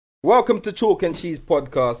Welcome to Chalk and Cheese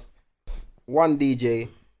Podcast. One DJ,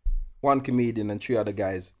 one comedian, and three other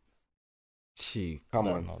guys. Chief. Come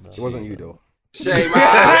on. It wasn't you though. Shame.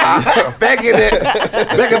 Begging it.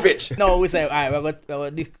 Beg a bitch. No, we say, alright, we're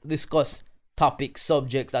going to discuss topics,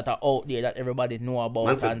 subjects that are out there that everybody know about.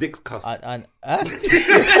 Man said dick's cuss. And I ain't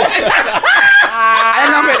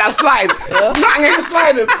gonna make that slide. I ain't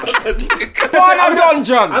sliding. Go on the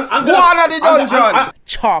dungeon. Go on the dungeon.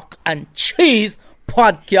 Chalk and Cheese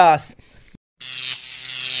Podcast.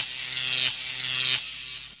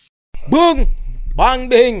 Boom. Bang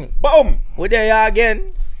bing. Boom. We're there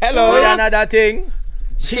again. Hello. With another thing.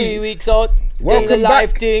 3 weeks out. Welcome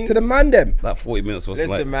back thing. to the Mandem. That 40 minutes was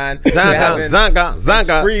Listen, like... man.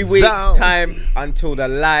 Zanga. 3 weeks time until the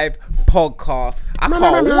live podcast. I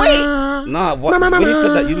can't wait. Nah, when you said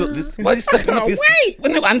that, you look just... Why are you stepping up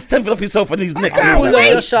and stepping up yourself on his neck? Pull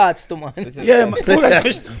up your shots, too, man. Yeah, man,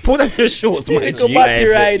 pull down your shorts, man. Go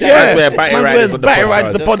battery ride. Yeah, wear battery man ride wears for the battery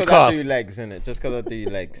ride to the Just because I do podcast. legs, innit? Just because I do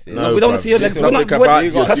legs. No, we don't see your legs. Listen, We're think not- about-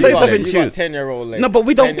 Can you I got say something You to you? got 10-year-old legs. No, but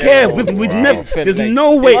we don't care. We've never... There's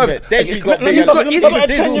no way... He's got He's got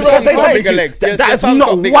bigger legs. That's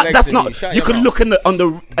not what. That's not. You could look in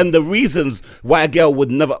the reasons why a girl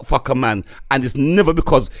would never fuck a man, and it's never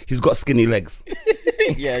because he's got skinny legs.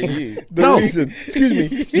 Yeah, you. The reason.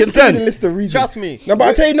 Excuse me. You understand? The list of reasons. Trust me. No, but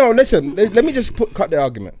I tell you, no. Listen. Let me just cut the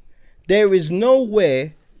argument. There is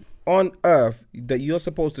nowhere on earth that you're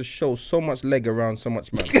supposed to show so much leg around so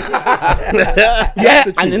much man.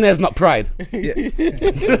 Yeah, and then there's not pride.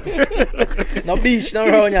 No beach, no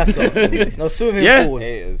round yourself. No swimming Yeah. pool.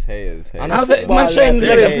 Haters. And How's it? Man, showing the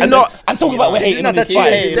Haters. legs. No, I'm talking about we're hating on Not this a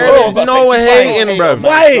fight. cheat. There is no hating, bro.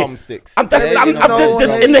 Why? In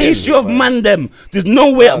the In history of mandem, there's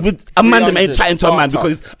no way with a mandem ain't chatting to a man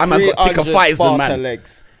because a man's got thicker thighs than man.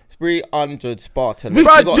 Legs. 300 Sparta legs.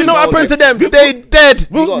 Bro, do you know what happened to them? They dead.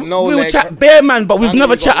 You got no We will legs. chat bare man, but we've And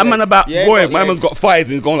never you got chat a man legs. about, Yeah, boy, got my man's legs. got thighs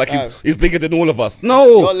and he's going like he's bigger than all of us. Your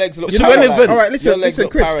No. legs look It's paralysed. irrelevant. All right, Your listen, legs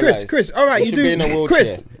look Chris. paralysed. All right, You you should be in a do,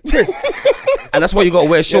 wheelchair. Chris. And that's why you gotta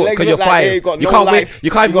wear shorts legs because your look like thighs. they got You no can't wear. life.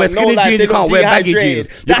 You can't You wear got no skinny life, jeans. they You can't look wear baggy dehydrated.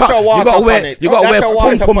 jeans. You That's your water gotta wear. on it. You gotta That's wear your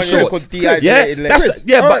water pom pom on it. Look shorts. dehydrated Yeah, legs. that's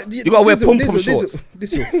yeah, but you gotta wear pom pom shorts. I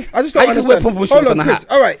just don't How you can wear understand. pom-pom shorts Hold and on, a Chris. hat?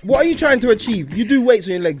 All right, what are you trying to achieve? You do weights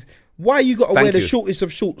on your legs. Why you got to Thank wear the you. shortest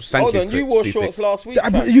of shorts? Thank Hold you, on, you Chris. wore C6. shorts last week.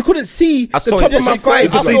 fam. You couldn't see I the saw top it. of my Yes,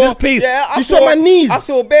 thighs. I see this piece. Yeah, You saw my knees. I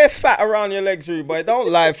saw bare fat around your legs, Rude boy. Don't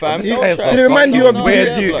lie, fam. You Don't guys try. are Did it remind you of fucking weird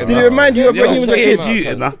weird you? dude, Did it remind you of when you was a Weird kid?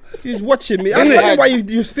 dude, nah. He was watching me. I Innit? don't know why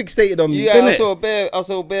you was fixated on me. Yeah, I Innit?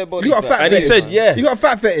 saw bare body. You got a fat And he fetish. said, yeah. You got a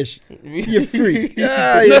fat fetish. You're free.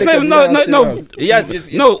 Yeah, No. He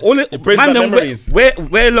has. No, all it brings man, back them memories.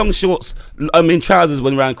 wear long shorts. I mean trousers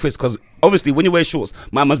when around Chris, because obviously when you wear shorts,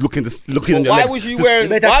 my man's looking on your Why legs. was you Just- wearing?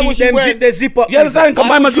 Better Why keep was you them wearing? the zip up. You understand? Cause Why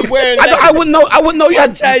my was man's you looking. wearing I wouldn't know you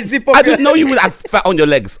had. Try zip up I your- didn't know you would have fat on your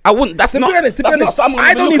legs. I wouldn't. That's To not. be honest, that's not something I'm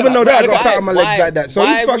I don't looking even know at. that I got fat on my legs like that. So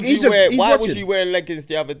why he's he's why was watching. you wearing leggings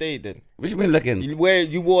the other day then? What do you mean leggings?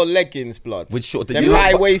 You wore leggings, blood. With short. Them you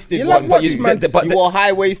high waisted you like ones. watch You man- you wore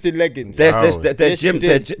high waisted leggings. They're Yes, gym. you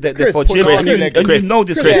They're did. for Chris, gym. put on And your you leggings. know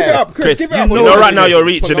this. Chris, Chris. give it up. Chris, give it up. you You know know this. right now you're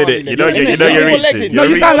reaching Put on it. You know leggings. you know You you're wore reaching. leggings. No,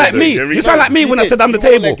 you sound like You're me. reaching. You sound like me when I did. said I'm the You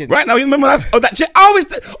wore table. leggings. Right now, you remember that shit? I always.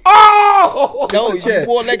 Oh. No, you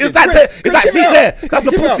wore leggings. Is that Chris, is that give it seat up. there? That's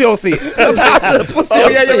the Give it pussy up. hole seat. That's the pussy hole Oh,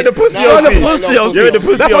 yeah, you're in the pussy You're in the hole pussy seat. hole You're in the seat.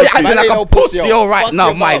 pussy That's why hole you're acting Man, like ain't a no pussy hole right Shut now,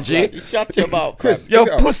 your my mouth, G. blood. Shut your mouth, Chris, fam. You're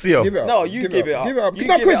give it up. pussy hole. Give it up. No, you give it up. Give it up. You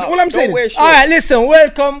No, give Chris, it up. all I'm Don't saying wear is. All shorts. right, listen.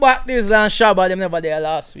 Welcome back. This land Shabba. Them never there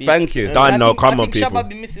last week. Thank you. Done now. Come on, I think people. Shabba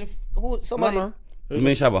be missing. Who? Somebody. You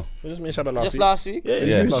mean Shabba? Just me and Shabba last Just week. last week. Yeah,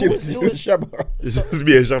 Yeah. just last week. Shabba. It's just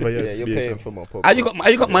me and Shabba. Yeah, Yeah, you're me and paying Shabba. for my podcast. And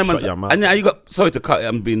you got my man's. Shut your mouth. And you got. Sorry to cut it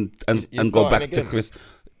and You're go back starting to again. Chris.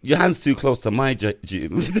 Your hand's too close to my G.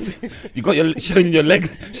 You got your showing your leg.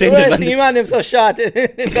 The Showing worst your thing, leg. man, him so short.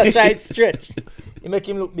 He got try to stretch. You make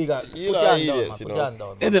him look bigger. Put You your lot hand idiots, down, you man. Put know. your hand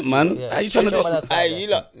down. Isn't it, man? Yeah. Are you trying to Show me just? that Hey, side, you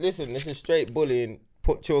lot, listen, this is straight bullying.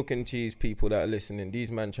 Put chalk and cheese people that are listening. These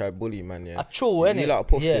man try bully, man, yeah. A true, innit? You lot are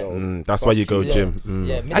pussy Yeah. holes. That's why you go Yeah. gym.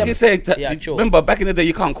 Yeah. me I them- can say, Yeah, true. remember back in the day,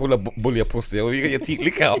 you can't call a bully a pussy, or you get your teeth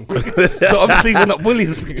lick out. So obviously we're not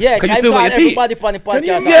bullies. Yeah, because you can still got your teeth. everybody on the Can you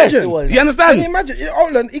podcast. imagine? are You soul, man. Can you understand? imagine?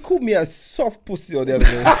 Hold on, he called me a soft pussy the other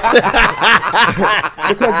day.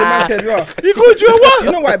 Because the man said, "Raw." You called you a what?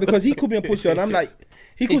 You know why? Because he called me a pussy, and I'm like,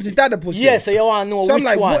 He calls his dad a pussy. Yeah, so you want to know So which I'm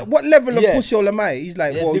like, one. what level of Yeah. pussy am I? He's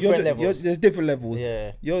like, There's well, different levels. there's different levels.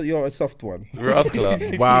 Yeah. You're a soft one. Rascal.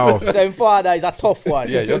 Wow. So his father is a tough one.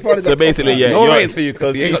 Yeah, Your father's So a basically, tough one. yeah. No you're- ratings for you, So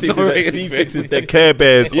Cody. You ain't C6 got no is ratings for C6 is the Care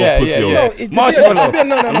Bears Yeah, of pussy. yeah, hole. yeah. No, it- Marshmallow.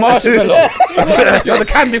 no. Marshmallow. You're the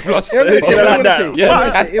candy floss. Yeah, listen, Yeah, I like wanna that. say- Yeah. I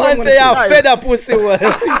wanna say- I Man wanna say say- I'm fed up pussy one.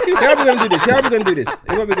 How we gonna do this? How we gonna do this?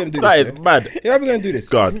 How we gonna do That this? is mad. How we gonna do this?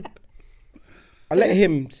 God. I let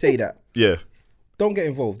him say that. Yeah. Don't get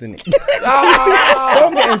involved, innit?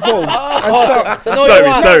 Don't get involved. And start. So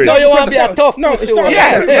now Sorry. you want to be a tough No, it's pussy not. one.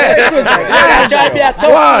 Yeah, Yeah, try to be a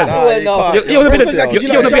tough What? pussy one now. You want to be Like,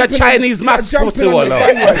 you want to be a jumping Chinese on- maths jumping pussy on one. the now.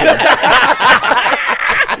 bandwagon.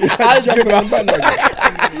 Jumping on the bandwagon.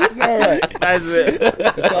 It's all right. That's it.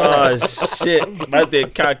 Oh, shit. Man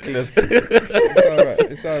did calculus.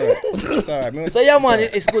 It's all right. Man. So yeah, man,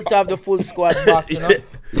 it's good to have the full squad back, you know.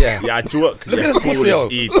 Yeah. Yeah, joke. Look Yeah, at the cool pussy hole.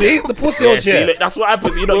 as eat. See the pussy Yeah, hole see, chair. look, that's what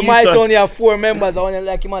happens. You know, We might only have 4 members. I want to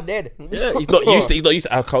like him are dead. Yeah, he's not used to. He's not used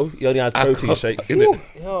to alcohol. He only has protein shakes. Innit?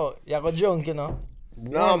 Yo, you got drunk, you know.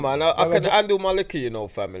 No, man, I can handle my liquor, you know,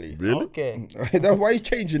 family. Really? Okay. That's why you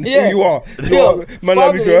changing Yeah. who you are. Yo, Man,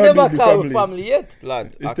 family, like never me call family. family yet. Blood, I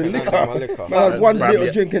It's the can liquor. handle my liquor. Man, had one Fam, little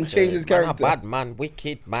yeah. drink and change his Man, a character. bad man,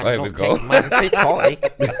 wicked man, There we not go. take man, big toy.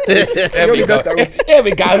 There we go. Here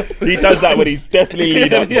we go. He does that when he's definitely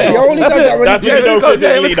lead up. He only does that when That's he when you know because- because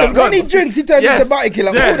yeah, he's lead because up. God- when he drinks, he turns Yes. into body killer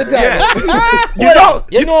all the time. Yeah.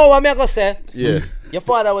 You know what I'm going to say? Yeah. Your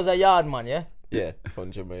father was a yard man, yeah? Yeah,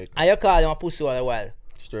 from Jamaica, And you call him a pussy all a while.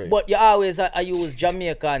 straight. But you always use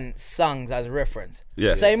Jamaican songs as reference.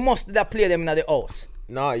 Yeah. So he must have played them in the house.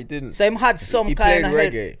 No, he didn't. So he had some He kind of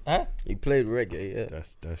played reggae. Huh? He played reggae, yeah.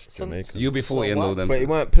 That's Jamaican. You be 40 and all them. But he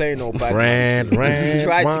weren't playing no bad man tune. Red, He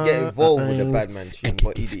tried to get red involved with the bad man tune,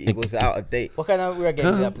 but he was out of date. What kind of reggae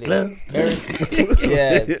did you play?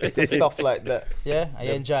 Yeah, it's stuff like that. Yeah, I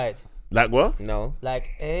enjoy it. Like what? No. Like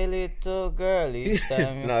a little girl each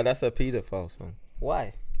time. No, that's a pedophile song.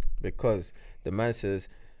 Why? Because the man says,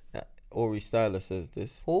 Ori Styler says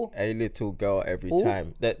this. Who? A little girl every Who?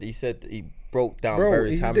 time. That he said he broke down Bro,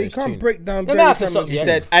 Barry's they Hammond's can't tune. break down Let me Barry ask you Sanders. something, He yeah.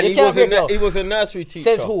 said, and You he can't was, break down. he was a nursery teacher.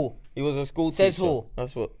 Says who? He was a school Says teacher. who?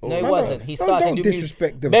 That's what. No, he Man, wasn't. He don't started to do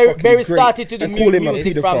disrespect the Barry fucking Barry great started to do and call him a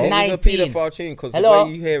music pedophile. from It was a 19. pedophile tune because the Hello?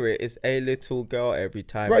 way you hear it is a little girl every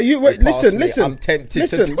time. Right, you you wait, pass listen. me, I'm tempted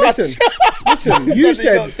listen, to touch. listen. You Does he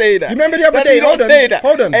said. not say that? You remember the other Does day? he not Hold on. say that?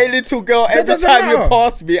 Hold on. A little girl every doesn't time you matter.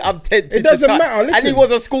 pass me, I'm tempted It doesn't to touch. matter, And he listen.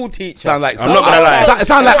 was a school teacher. Sound like I'm not gonna lie.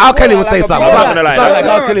 Sound like R. Kelly would say something. I'm not Sound gonna lie. like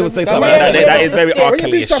R. Kelly would say something. That is very R. When you do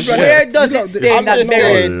Kelly-ish. stuff like Where that, does you it got- stay I'm that just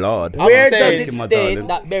Barry? saying. Lord. I'm Where saying- does it my state darling.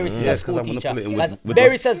 that Barry is a Yes, 'cause school I'm gonna teacher? put it in That's with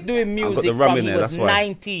Barry the- says doing got music the rum from in he there, was that's why.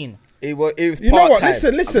 19. It was You know what?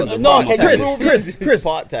 part-time. Listen. No, can you prove this? Chris.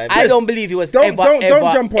 Part-time. I don't believe he was Don't ever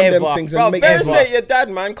jump on them ever. things Bro, and make Barry it. say your dad,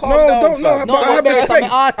 man. Calm No, down. don't know. fam. But I have Barry's an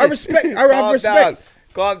respect. I artist. respect. I have Calm respect. down.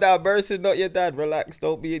 Calm down. Barry is not your dad. Relax.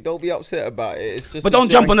 Don't be upset about it. It's just. But don't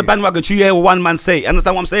jump on the bandwagon to hear one man say.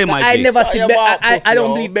 Understand what I'm saying, my I G? never Shut see. your I mouth, don't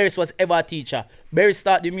pussy, believe Barry was ever a teacher. Barry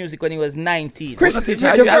started the music when he was 19. Chris, What's the you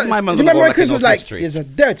teacher? You had my man remember go when back Chris in was no like, history. "He's a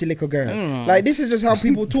dirty little girl." Like this is just how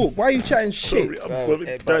people talk. Why are you chatting shit? I'm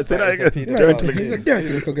sorry. but Say that Barry's a again. pedophile. Man, he's a dirty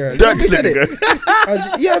little girl. Dirty You said little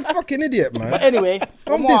it. You're a fucking idiot, man. But anyway,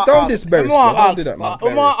 Don't diss Barry. Don't do that, man. I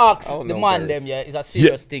want to ask I don't the know man Barry's. them, yeah, it's a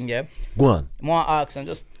serious thing, yeah. Go on. I want to ask and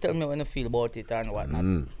just tell me when you feel about it and whatnot.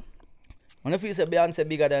 When you feel say Beyonce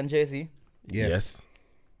bigger than Jay-Z? Yes.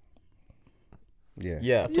 Yeah.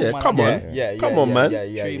 Yeah. Yeah, man come and on. Yeah. Come on, man.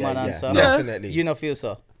 Yeah. Three man answer. Definitely. You not feel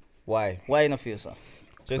so? Why? Why you not feel so?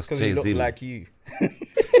 Just because That's he looks Jay-Z. like you.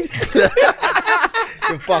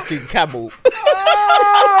 The fucking camel.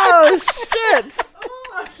 Oh shit!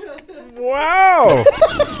 Wow.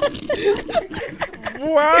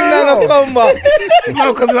 Never come back.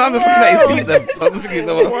 No, because I'm just looking at his teeth. Then, so I'm thinking,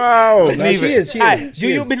 no, Wow. Nah, Leave she it. is. She is. Do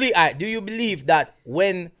you believe that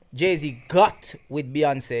when Jay-Z got with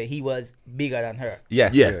Beyonce, he was bigger than her? Yeah.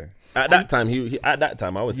 Yeah. At that time,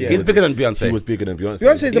 I was. He's bigger than Beyonce. He was bigger than Beyonce.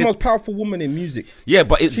 Beyonce is the most powerful woman in music. Yeah,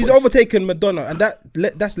 but She's overtaken Madonna, and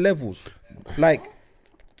that's levels. Like,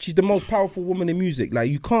 she's the most powerful woman in music. Like,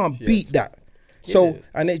 you can't beat that. So,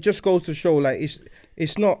 and it just goes to show, like,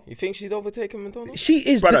 it's not. You think she's overtaken Madonna? She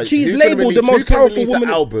is. Brother, She's who can labeled release- the most who can powerful release woman.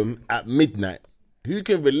 an album at midnight who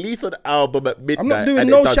can release an album at midnight. I'm not doing and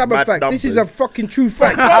no it does Shabba mad facts. This is a numbers. fucking true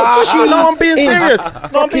fact. No, I'm being serious. No, I'm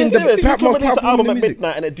fucking being the serious. You can most release an powerful album woman at in music.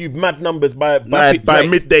 midnight and it do mad numbers by Drake.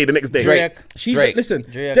 midday the next day. Drake. She's Drake. listen.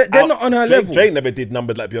 Drake. They're not on her level. Drake never did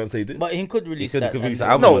numbers like Beyonce did. But he could release that. Could release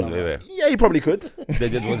and- an album. No. Yeah, he probably could. They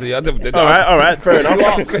did. All right, fair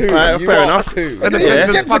enough. Fair enough.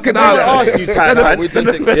 Just fucking No one asked you, tight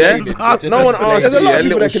pants. Yeah? No one asked There's a you, lot of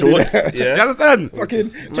yeah, people little that can do shorts. that. You Yeah. understand?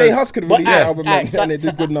 Fucking Jay Huss could release an album and they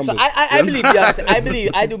did good numbers. So I believe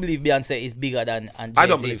Beyonce. I do believe Beyonce is bigger than Jay-Z. I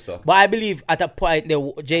don't believe so. But I believe at a point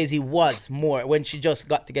Jay-Z was more when she just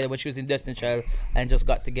got together, when she was in Destiny Child and just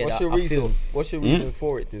got together. What's your I feel- reason? What's your reason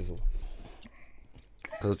for it, Dizzle?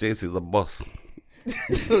 Because JC's the boss.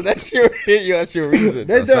 So that's your reason.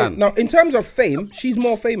 They don't. Now, in terms of fame, she's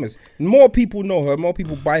more famous. More people know her. More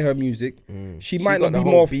people buy her music. She might got not be the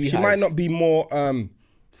more. whole She beehive. might not be more.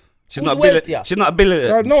 She's Who's not a wealthier? billionaire. She's not a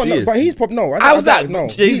billionaire. No, She is. but he's no. How's that? No,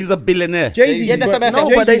 Jay-Z's a billionaire. Jay-Z. Yeah, that's what I'm saying.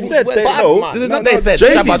 No, but they said they know. This is not they said.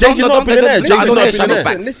 Jay-Z Shabba, Jay-Z's don't- not a don't- billionaire. don't- Jay-Z's I don't not a know Shabba billionaire.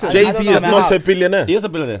 facts. Listen, Jay-Z I don't is know not about a billionaire. He is a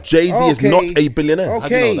billionaire. Jay-Z is Okay. not a billionaire.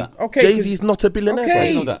 Okay. that? Okay. Jay-Z's not a billionaire. Okay.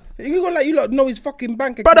 I know that. You got you lot know his fucking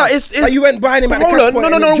bank account. Brother, it's like you went behind him at the hold cash on, point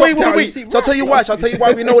and no, then wait, dropped out, you see, So I'll tell you why. I'll tell you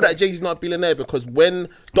why we know that Jay-Z's not a billionaire, because when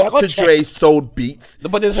Dr. Dre sold beats,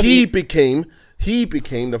 But there's he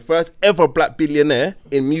became the first ever black billionaire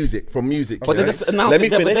in music, from music. But they yeah? just announced Let it me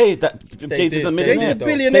the other finish. day that Jay-Z's a Jay-Z's a millionaire.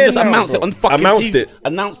 billionaire They just now, announced bro. it on fucking Announced TV. it.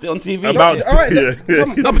 Announced it on TV. Announced All right, Yeah.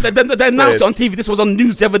 No, but they announced it on TV. This was on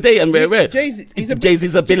news the other day, and we're Jay-Z,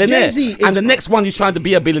 Jay-Z's a billionaire. Jay-Z is- And the next one who's trying to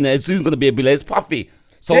be a billionaire is soon going to be a billionaire. It's Puffy.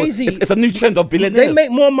 So Jay-Z- it's a new trend of billionaires. They make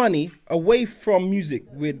more money away from music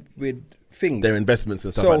with things. Their investments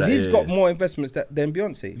and stuff So like that. he's yeah, got yeah. more investments than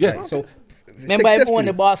Beyonce. Yeah. Like, so Remember him successfully. on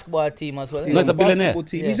the basketball team as well. No, he's a billionaire. Basketball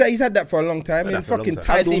team. Yeah. He's had that for a long time. Had In that for a long fucking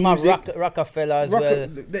time. I've Tidal seen my music. Rockefeller as Rock- well.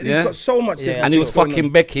 He's Yeah. got so much. Yeah. different And he was stuff going fucking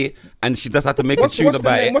on. Becky, and she just had to make a tune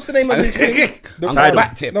about it. What's the name of his thing? I'm Tidal. going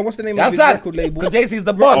back to him. No, what's the name That's of his that. record label? Because Jay-Z's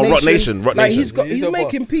the boss. Rock Nation, Rock Like Nation. he's the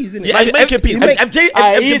making boss. peas, isn't Yeah, it? if making people- if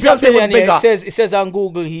He's a Beyonce was billionaire. bigger. It says on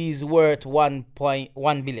Google he's worth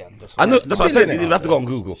 1.1 billion. That's I know, right. that's what I said. You didn't have to go on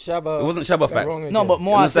Google. Shabba. It wasn't Shabba They're wrong facts. again. No, but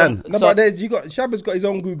more understand? No, but there's Shabba's got his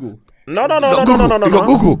own Google. No. You got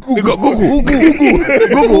Google. You got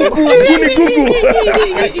Google.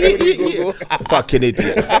 Fucking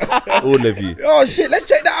idiots. All of you. Oh shit, let's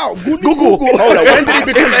check that out. Google. Hold on.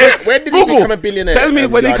 When did he become a billionaire? Tell me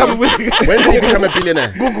when he come with When did he become a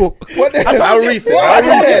billionaire? Google. What the How recent? What?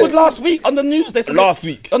 How It was last week on the news. They said Last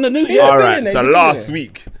week. on the news. Yeah. All right. billionaire, So he's a last billionaire.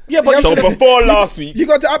 week. Yeah, but So before last week. You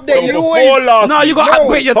got to update your Before last no, you got to No.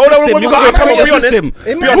 upgrade your Hold on, system. You got to upgrade your system. It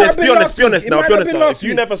Be might have honest, been be honest, last be honest week. now, It be might have honest been now. last If you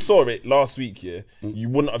week. never saw it last week, yeah, you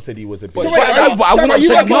wouldn't have said he was a So billionaire. wait, But I Shabba, wouldn't you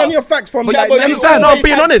say working not. on your facts from But like you next understand? No, I'm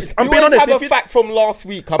being honest. I'm being honest. have a If you- fact from last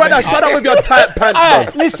week. Brother, shut up with your tight pants,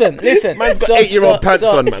 Alright, man. listen. Man's got 8-year-old pants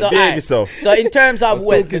on, man. Behave alright. yourself. So in terms of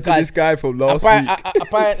wealth, Talking to this because guy from last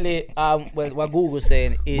apparently, what Google's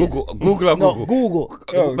saying is Google or no, Google? Google,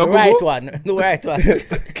 Oh, the no, right Google? one, the right one.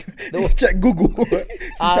 check Google. See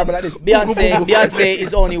Shabba like this. Beyonce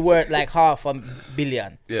is only worth like $500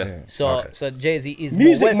 million. Yeah. So Jay-Z is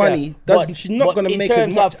Music more money wealthier. doesn't- she's not But gonna in make as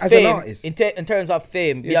terms much of as an fame, artist. In terms of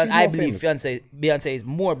fame, Yeah, she's I more believe famous. Beyonce is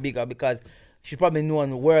more bigger because she's probably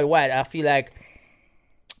known worldwide. I feel like,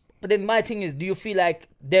 but then my thing is, do you feel like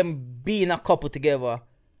them being a couple together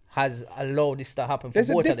has allowed this to happen for There's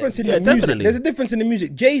a both difference of in them? the music. definitely. There's a difference in the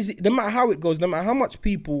music. Jay-Z, no matter how it goes, no matter how much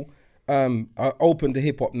people are open to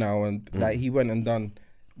hip hop now, and like he went and done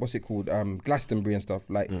what's it called, Glastonbury and stuff.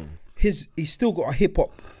 Like he's still got a hip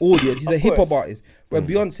hop audience. He's a hip hop artist. Where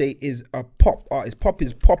Beyonce is a pop artist. Pop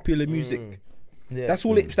is popular music. Yeah. That's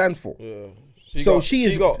all it stands for. Yeah.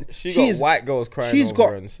 She got white girls crying. She's over got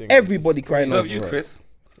her and singing. everybody crying So over you, her. Chris.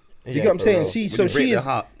 Do you get what I'm saying? She you break is their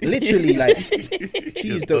heart. literally like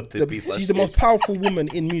she's dirty piece of she's the shit. most powerful woman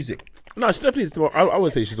in music. No, she definitely is. I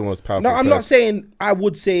would say she's the most powerful. No, I'm not person. saying I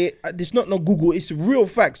would say it. It's not no Google. It's real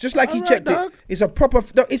facts. Just like he Alright, checked dog. it. It's a proper.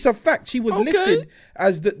 No, it's a fact. She was Okay. listed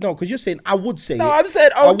as the because you're saying I would say it. No, I'm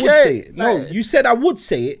saying I would okay. say it. No, Like- you said I would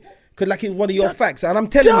say it. Cause like it's one of your facts, and I'm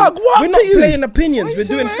telling Dog, you, what we're to not you? playing opinions. We're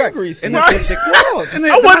doing facts. In the Right. 6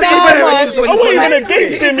 I wasn't even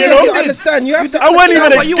against him, you You know. understand? You have to. I wasn't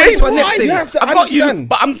understand. even But you went to a next You thing. have to I've got you, understand.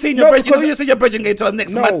 but I'm seeing No, your bridge. You know, because- you said your bridge going to a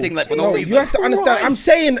next mad thing like for no reason. You have to understand.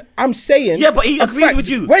 I'm saying. Yeah, but he a agreed fact. with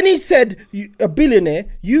you. When he said a billionaire,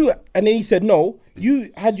 and then he said no.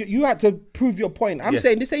 you had to prove your point. I'm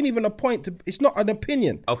saying this ain't even a point. It's not an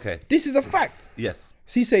opinion. Okay. This is a fact. Yes.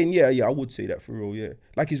 So he's saying, yeah, I would say that for real, yeah.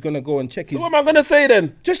 Like he's gonna go and check his. So what am I gonna say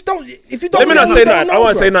then? Just don't. If you don't, Let me not say nothing. I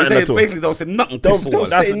won't say nothing at all. Basically, don't say nothing. Don't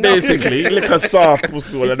That's say nothing. basically lick a soft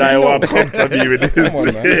pussy and I want to come to me with this. Come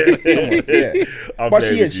on, man. Come on, yeah. I'm But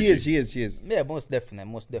playing she with you, is. Yeah, most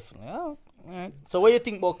definitely. Oh, alright. So what do you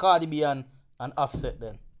think about Cardi B and Offset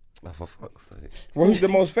then? Oh, for fuck's sake. Well, who's the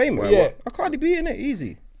most famous? Yeah. Cardi B, innit?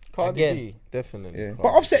 Easy. Cardi Again. B, definitely. Yeah. Cardi But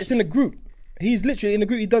Offset's in a group. He's literally in a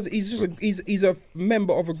group. He's a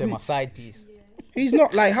member of a Say my group. side piece. He's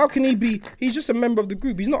not like, how can he be? He's just a member of the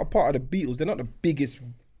group. He's not a part of the Beatles. They're not the biggest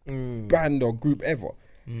band or group ever.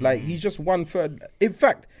 Like he's just 1/3. In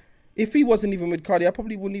fact, if he wasn't even with Cardi, I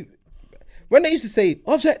probably wouldn't even. When they used to say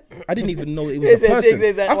Offset, I didn't even know it was a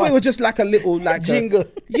person. I thought it was just like a little like jingle.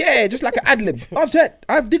 Yeah, just like an ad lib. Offset.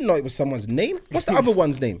 I didn't know it was someone's name. What's the other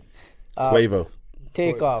one's name? Quavo.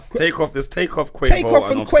 Take off. Take off, Quavo. Take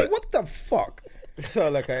off and Offset. Quavo. What the fuck?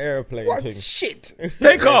 sound like an airplane What thing. shit?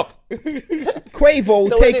 Take off. Quavo,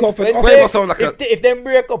 So take when off, and when Quavo sound like if them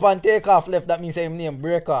break up and take off left, that means same name,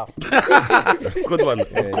 break off. Good one.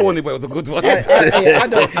 It's corny, but it was a good one. I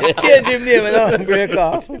don't. Change him name and break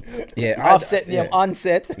off. Yeah, Offset name,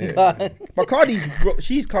 onset. But Cardi's,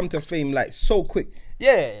 she's come to fame like so quick.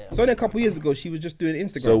 Yeah. So only a couple years ago, she was just doing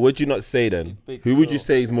Instagram. So would you not say then? Who would you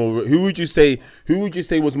say is more? Who would you say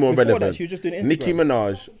was more Before that, relevant? she was just doing Instagram. Nicki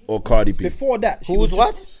Minaj or Cardi B? Before that, she Who's was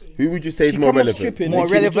what? just- Who would you say is she more come off relevant? stripping More and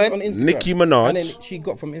she was just relevant? on Instagram. Nicki Minaj. And then she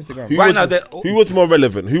got from Instagram. Who Right was, now, they're- who was more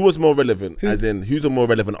relevant? Who was more relevant? As in, who's a more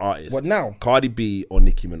relevant artist? What now? Cardi B or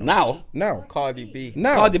Nicki Minaj? Now, Cardi B.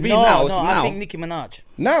 Cardi B No, now. no, it's I now. think Nicki Minaj.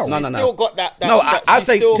 Now. No, no, Still no. got that. No, I she's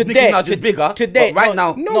say still- Nicki Minaj is bigger. Today, but right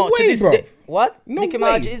now, No way, to this bro. day- what? No Nicki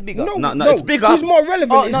way. Minaj is bigger. No, it's bigger. Who's more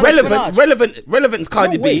relevant? Oh, is no, relevant. relevant is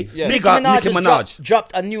Cardi No way. B. Yeah. Bigger Nicki just Minaj.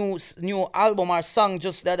 dropped a new album or song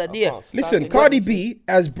just the other day. Listen, Cardi B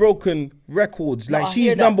has broken records. Like No, I she's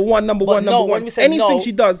hear that. number one. But number when one. we say Anything no,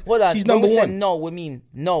 she does, hold on, she's when number we say one. no, we mean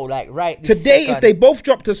no, like right this Today, second. if they both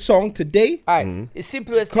dropped a song today, Alright, the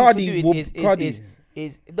simplest Cardi thing to will- do it Cardi.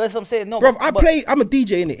 is that's what I'm saying. No, bro, but- I'm a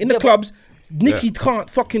DJ in it. In the Yeah, but- clubs, Nicki can't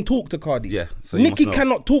fucking talk to Cardi. Yeah, so you Nicki must know.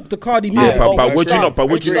 cannot talk to Cardi Yeah, music. but would you songs? not? But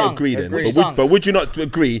would Which you not songs? agree then? Which But would you not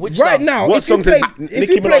agree? Which Right songs? now, What if you songs play, has if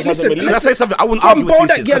Nicki you play, Minaj hasn't listen, released? Can I say something? I wouldn't From argue with Bodak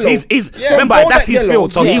this because Yellow. he's Yeah. remember From that's Bodak his Yellow.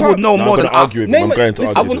 field, so You he can't- would know No, more I'm than gonna us. argue with him. I'm Name- going to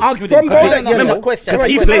listen, I argue. wouldn't with him. argue with him From because Bodak he- Yellow. remember, It's a question. because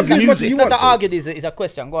he It's a plays question. music. You It's not want to to. argue this. It's a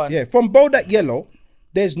question. Go on. Yeah, from Bodak Yellow,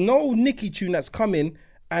 there's no Nicki tune that's come in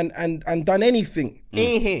and done anything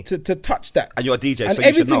to touch that. And you're a DJ, and so you should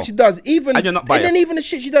everything know. she does, even And you're not and then biased. even the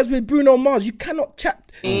shit she does with Bruno Mars, you cannot chat.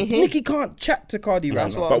 Nicki can't chat to Cardi right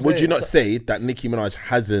That's now. what But I'm would you saying. not say that Nicki Minaj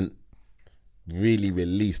hasn't really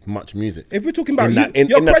released much music? If we're talking about in that, you,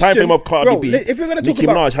 your in the time question, frame of Cardi bro, B, if we're gonna talk Nicki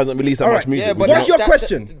about Minaj hasn't released that All much right, music. Yeah, would but you What's not? your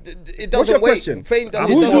question? It What's doesn't your wait. question? Fame doesn't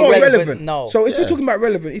Who's doesn't more wait. relevant? No. So if we're talking about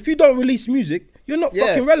relevant, if you don't release music, you're not Yeah.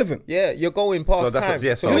 fucking relevant. Yeah, you're going past So that's time. what-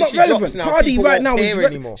 yeah, so- when You're not she drops relevant. now, Cardi people right won't now is care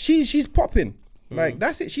anymore. she's popping. Like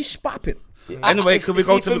that's it. She's popping. Anyway, could we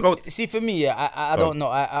go to the go? See, for me, yeah, I don't know.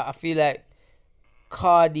 I feel like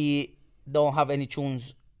Cardi don't have any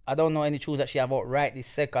tunes. I don't know any tunes that she have out right this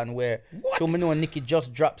second. Where so me know Nicki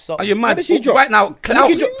just dropped something. Are you mad? did she drop? Right now, Clout's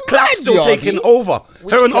Nicki still Yardy. taking over.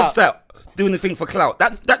 Which Her and Clout? Offset doing the thing for Clout.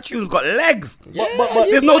 That tune's got legs. But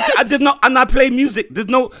There's no, and I play music. There's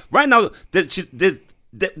no right now.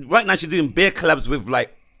 Right now she's doing bare collabs with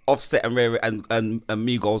like Offset and Rare and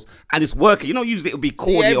Migos, and it's working. You know, usually it'll be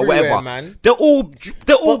corny or everywhere, whatever. man. They're all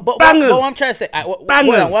But bangers. what I'm trying to say,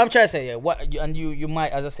 Bangers. what I'm trying to say, yeah, you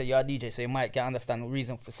might, as I said, you're a DJ, so you might can understand the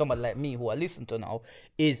reason for somebody like me who I listen to now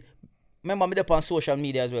is, remember I'm up on social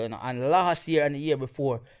media as well, and last year and the year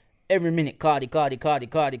before, every minute Cardi,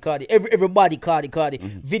 everybody Cardi,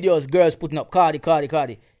 videos, girls putting up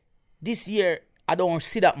Cardi. This year, I don't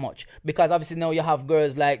see that much because obviously now you have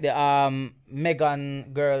girls like the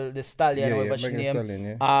Megan girl, the Stallion, Yeah, whatever she Megan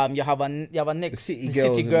name. Stallion, You have a next City the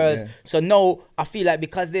girls City and- girls. yeah. So now I feel like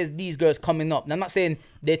because there's these girls coming up, and I'm not saying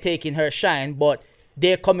they're taking her shine, but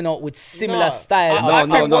they're coming out with similar No, style. I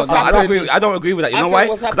No, think what's I don't happened- agree. I don't agree with that. You I know think why?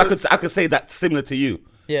 what's Because I could say that similar to you.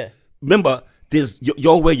 Yeah. Remember, there's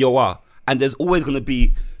you're where you are, and there's always gonna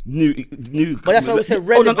be new. But that's why we say Hold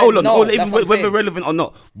relevant. on. No, Even that's what I'm whether saying. relevant or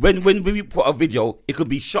not. When we put a video, it could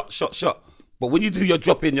be shot. But when you do your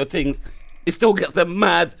drop in your things, it still gets them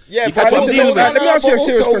mad. Yeah, you but catch what I'm also, dealing let me ask you a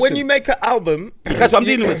serious when question. you make an album, You catch what I'm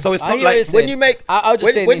dealing with. So it's I not hear you like saying- when you make I was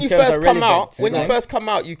just saying when in you terms first of come out, relevance, when you like- first come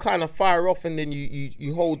out, you kind of fire off and then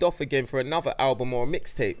you hold off again for another album or a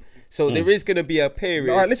mixtape. So there is gonna be a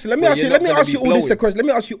period. All right, listen. Let me where ask you. you're Let not me gonna ask be you all this blowing. a question. Let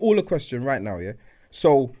me ask you all a question right now. Yeah.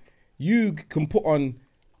 So, you can put on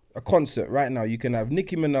a concert right now. You can have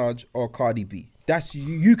Nicki Minaj or Cardi B. That's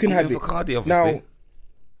you can have for it. Cardi, obviously. Now,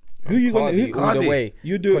 who you gonna? Cardi, Who, all the Cardi. way.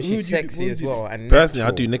 You do it. Because she's sexy as well. And Personally, I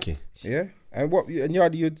natural. do Nicki. Yeah. And what? And you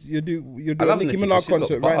do I a love Nicki Nicki, Minaj she's got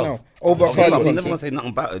concert right now bars. over a I'm Cardi never concert. gonna say nothing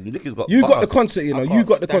about it. Nicki's got You got the bars. concert, you know. I You got can't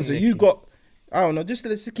the stand concert. Nicki. You got. I don't know. Just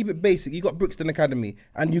let's keep it basic. You got Brixton Academy,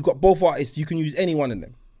 and you got both artists. You can use any one of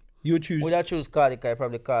them. You would choose. Would I choose Cardi? Cause it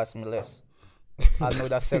probably cost me less. I know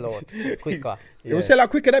that sell out quicker. It will sell out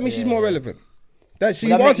quicker. That means she's more relevant. That's Would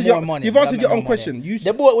you've that make answered more your money? you've Would that answered make your more own money? question.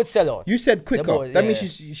 The boat would sell out. You said quicker. boat, That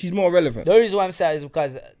means yeah. she's more relevant. The reason why I'm sad is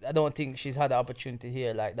because I don't think she's had the opportunity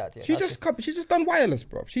here like that. Yet. She's just done wireless,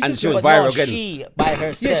 bro. She And just she was But no, viral again. She by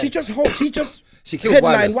herself. yeah. She She killed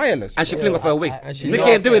headline wireless. wireless. And she fling off her wig. And she Nicki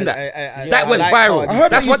nasty. ain't doing that. That went like viral. Cardi. I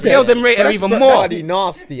heard That's what what you girls said. them rate her But even that's- more. Cardi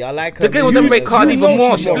nasty. I like her. The girls them rate Cardi you even know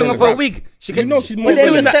more. she's She more fling off her relevant. wig. She You can. know she's more But then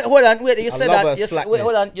you relevant. said, hold on, wait, you said love that. her You said, slackness. wait,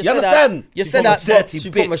 hold on. You You said that. understand? You She's said from a that. dirty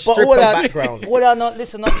She's bitch. from a But stripper hold on, background. hold on, no,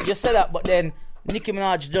 listen up. You said that, but then Nicki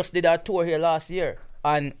Minaj just did her tour here last year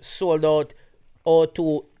and sold out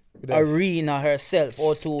O2 Arena herself,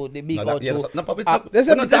 O2 the big No, that- yeah, O2. that's- no, but we- There's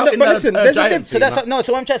we're a- not but doubting listen, her there's a giant difference. So that's thing, no.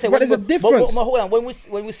 So what I'm trying to say. But there's a difference. But hold on.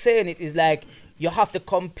 When we saying it is like you have to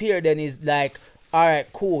compare. Then is like, all right,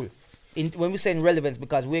 cool. When we're saying relevance,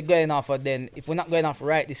 because we're going off of then. If we're not going off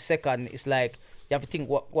right this second, it's like you have to think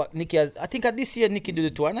what Nicki has. I think this year Nicki did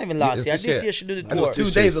the tour. Not even last year. This year she did the And it tour.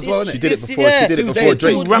 was 2 days as well, innit? She did it This- before. yeah, She did it 2 before days,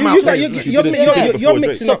 Drake. two gram You out. got- She you're did it mixing before up. Drake.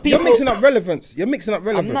 You're mixing up relevance. You're mixing up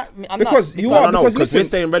relevance. I'm because not, you No, are. no, Because because we're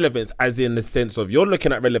listen, saying relevance as in the sense of you're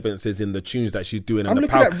looking at relevance as in the tunes that she's doing. And I'm the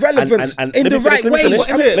looking power. at relevance and in let the me finish, right way. Let me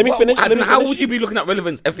finish. Let me finish. I Let don't me know, how finish. would you be looking at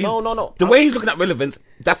relevance if he's No. the way he's looking at relevance?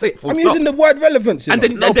 That's it. Full I'm stop. using the word relevance. You And know.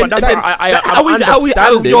 then, No, and then, but that's and then how how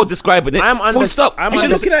understanding- you're describing it. I'm Full stop. I'm You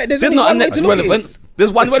shouldn't- looking at it, there's there's only not a one way next to look at it. relevance.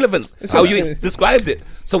 There's one relevance. How you okay. described it.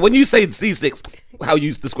 So when you say C6, how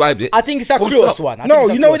you described it, I think it's a full close stop. one. I think No, it's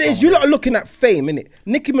a you know what close it is? one. You lot are looking at fame, innit?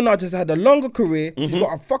 Nicki Minaj has had a longer career. She's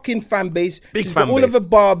got a fucking fan base. Big She's fan got all of base. her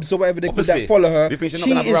barbs or whatever they call Obviously. that follow her. You think she's not She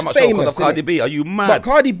gonna have is around my show 'cause famous. of Cardi innit? B? Are you mad? But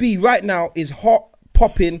Cardi B right now is hot,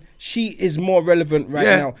 popping. She is more relevant right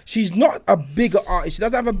Yeah. now. She's not a bigger artist. She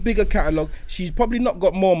doesn't have a bigger catalog. She's probably not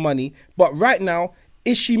got more money. But right now,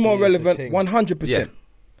 is she more is the relevant? thing. 100%. Yeah.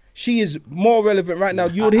 She is more relevant right now.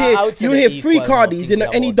 You would I hear would say you would they're hear 3 equal, Cardis thinking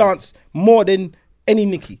in any about it. dance more than any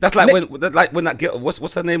Nicki. That's like when that girl,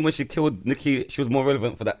 what's her name when she killed Nicki? She was more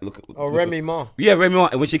relevant for that. Look, Remy Ma. Yeah, Remy Ma.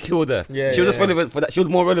 And when she killed her, Yeah, she was just yeah. relevant for that. She was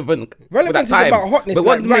more relevant. Relevance for that is time. about hotness, But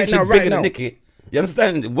what like, made right she now, bigger right than now. Nicki? You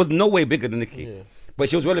understand? It was no way bigger than Nicki, but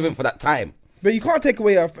she was relevant for that time. But you can't take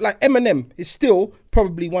away like Eminem is still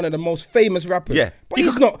probably one of the most famous rappers. Yeah. But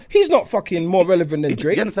he's not fucking more relevant than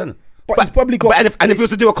Drake. You understand? But he's probably got. and if he was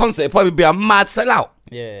to do a concert, it'd probably be a mad sellout.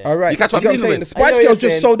 Yeah. All right. You catch what get I'm saying? saying? The Spice I know Girls what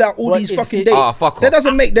you're just sold out all saying, these but it's fucking the- dates. Ah, fuck That off.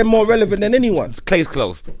 doesn't make them more relevant than anyone. Clay's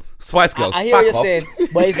closed. Spice Girls. I hear back what you're off. saying,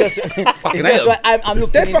 but it's just, hate it's just 'em. what I'm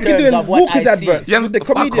looking They're in fucking terms doing of what Walker's I see. adverts. Yeah, with the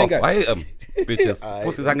fuck comedian off. guy. I hate them. Bitches.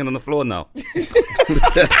 Pussy's hanging on the floor now.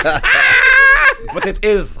 But it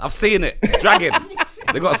is. I've seen it. It's dragging.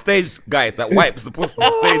 They got a stage guy that wipes the pussy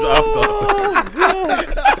the stage after.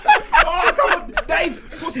 Dave.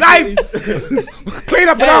 Dave! Clean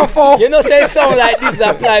up in our four. You know, say something like this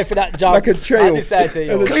apply for that job. Like a trail. I decide say,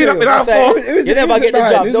 yo, Like a Clean up in our Say, four. you never get the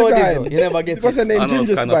job, no this. You never get What's her it. name? I know,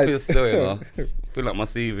 Ginger it's kind of Spice. pissed still, you know. Feel like my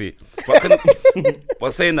CV.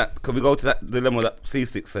 But saying that, can we go to that dilemma that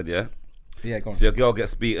C6 said, yeah? Yeah, go on. If your girl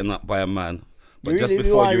gets beaten up by a man, but You just really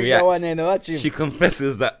before want you to read that one react, and watch him. she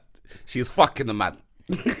confesses that she's fucking the man.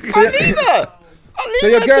 So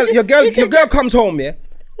your girl comes home, yeah.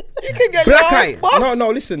 You can get Black your eye. ass bust. No,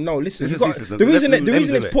 listen. This You is got- season. the reason Let it's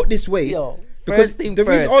them do put this way, Yo, because first thing the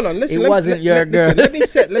reason. first, Hold on, listen. it wasn't your girl.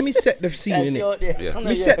 Listen, let me set the scene in it. Yeah. Let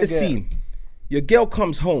me set the scene. Your girl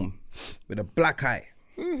comes home with a black eye.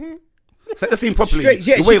 Set the scene properly. Straight,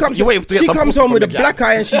 yeah, You're she waiting- comes, you're waiting to get she some comes pussy home from with a the gal. black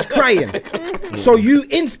eye and she's crying. So you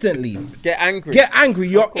instantly Get angry.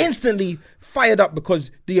 You're instantly fired up because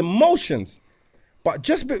the emotions. But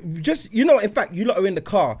just you know, in fact, you lot are in the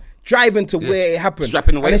car driving to where it happened,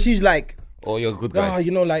 strapping away. and then she's like, Oh, you're a good guy. "Ah,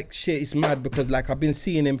 you know, like shit, it's mad because like I've been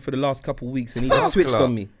seeing him for the last couple of weeks and he just switched Fuck.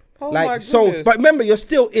 on me." my Like so, goodness. but remember, you're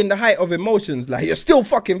still in the height of emotions. Like you're still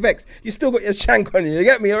fucking vexed. You still got your shank on you. You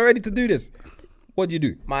get me? You're ready to do this. What do you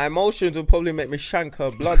do? My emotions will probably make me shank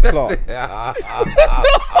her blood clot.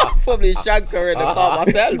 Probably shank her in the car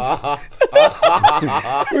myself.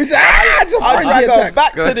 We say, "Ah, it's a I'll frenzy drag her attack."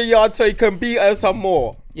 back to the yard so he can beat her some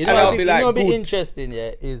more. You and know, I'll be like, what be good. interesting,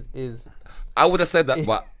 yeah, is I would have said that,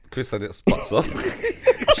 but Chris said it spots off.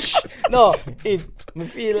 no, is me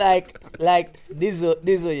feel like like Diesel,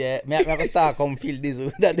 yeah. Me I go start come feel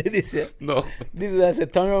Diesel. That did this, yeah. No. Diesel, I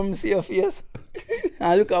said, turn around and see your face.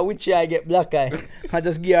 And look at which eye I get black eye. I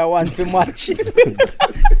just give her one for match.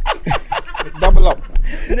 Double up.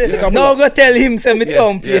 No, go tell him, say me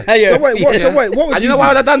thump you. So wait, what would And you you know why I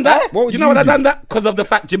would have done that? What would You know you why I do? done that? Because of the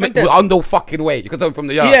fact you meant we're on the fucking way. You can tell him from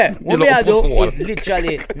the yard. Yeah, You what me I little do pussy is one.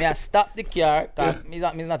 literally, me I stop the car, cause me's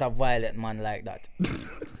not a violent man like that.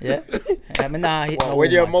 Yeah? Me nah hit no When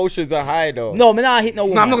your woman. emotions are high though. No, me nah hit no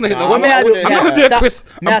woman. No, I'm not gonna hit no What woman. me I do, I'm not gonna do a Chris.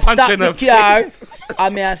 Me I I'm stop punching the her car, face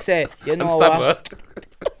and me I say, you and know stab what?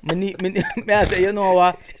 her. Me I say, you know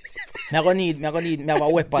what? Me have a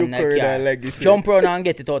weapon in Jump the around car. and leg it. Jump around and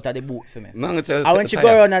get it out of the boot for me. No, I'm gonna tell And when she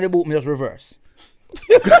go around at the boot, me just reverse.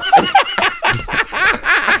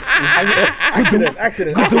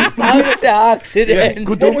 Accident. I'm gonna say accident.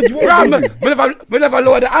 What would you Bro, do? me never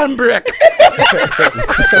lower the handbrake.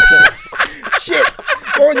 Shit.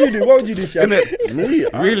 What would you do, Shab? Me?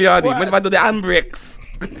 Really hardy. Me never do the handbrakes.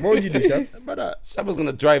 What would you do, Shab? Brother, I was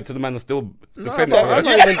gonna drive to the man and still defend I'm her.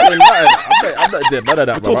 not even doing that. I'm not doing none of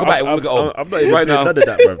that, We'll bro. talk about it when we get home. I'm not even Right doing now. none of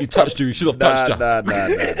that, bro. He touched you. He should have touched you. Nah.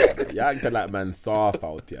 You acting like man soft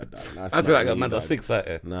out here, dog. I feel like a man's a 6 out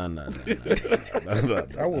here. Nah.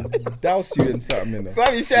 I will douse you in something, you know. Bro,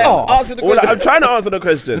 you said, Soft. answer the Well, question. I'm trying to answer the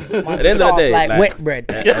question. At the end of the Soft day, like wet bread.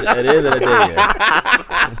 At the end of the day,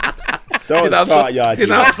 yeah. Don't Did I start, stop? y'all.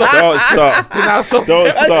 Did I stop? Don't stop. Now stop. Don't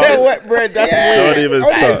I said stop. wet bread. That's Don't even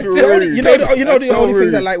stop. You know the only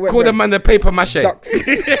things I like wet Call bread. the man the paper mache. Ducks.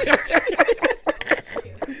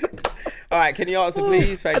 All right, can you answer,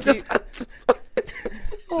 please? Thank you.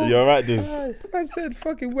 You alright, this? I said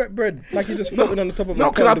fucking wet bread. Like you're just floating on the top of No,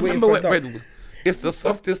 a because I pond waiting remember for a wet duck. bread. It's the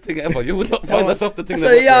softest thing ever. You would not find the softest thing So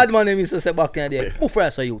than the wet yard bread. man used to say back in the day, "Move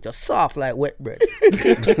fast, you just soft like wet bread."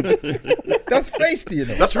 That's feisty, you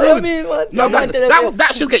know. That's I rude. mean, what? No, You might tell that us.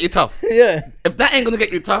 that should get you tough. Yeah. If that ain't gonna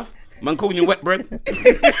get you tough, man calling you wet bread.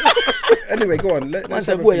 Anyway, go on. Man Let's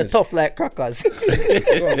said, have a "Boy, you're finish. tough like crackers." Go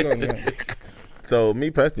on. Yeah. So me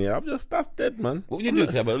personally, that's dead, man. What would you do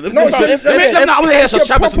to her? No, Let me it's I want to hear your some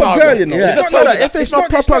proper shabba girl, you know. Yeah. It's Just not know like that if it's not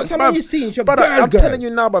proper, someone you see, it's your brother, girl. I'm telling you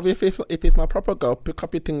now, but if it's my proper girl, pick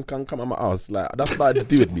up your things, can come at my house. Like that's nothing to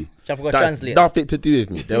do with me. Shall I go That's translate? nothing to do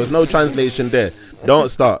with me. There was no translation there. Don't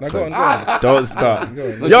start. Now go on. Don't start.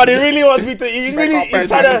 Go on. Yo, they really want me to. He really he's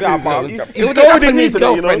trying to. It was a Japanese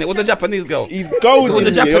girlfriend. It was a Japanese girl. He's golding It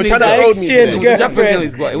was a me. You're Japanese trying to girl. hold me. Exchange today. It was a girlfriend.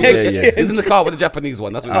 Japanese girl. It was Yeah. He's in the car with the Japanese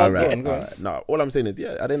one. That's what All Go on, right. go on. No, all I'm saying is,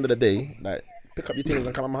 yeah. At the end of the day, like, pick up your things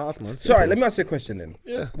and come at my house, man. Sorry, let me ask you a question then.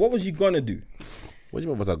 Yeah. What was you gonna do What do you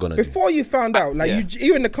mean? Was I gonna do? before you found out? Like Yeah.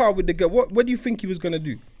 you're in the car with the girl. What do you think he was gonna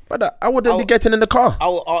do? Brother, I wouldn't be getting in the car. I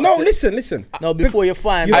will ask No, the- listen. No, before you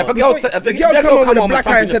find I out. forgot. Before- If the the girls girl come on with a and black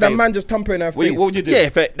thump eye in and your said a face, man just thumped her in her face. What would you do? Yeah,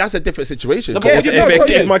 that's a different situation. No, but would you do?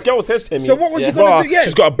 If my girl says to me, So what was you gonna do? Yeah.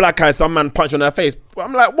 she's got a black eye, some man punched on her face.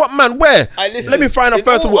 I'm like, what man? Where? listen, Let me find out in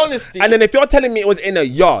first of all all. honesty- And then if you're telling me it was in a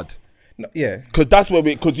yard, No, yeah. because that's where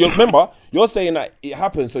because you remember you're saying that it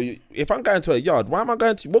happened. So if I'm going to a yard, why am I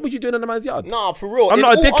going to? What would you do in a man's yard? Nah, for real. I'm in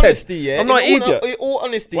not a all dickhead. Honesty, yeah, I'm not in an idiot. In all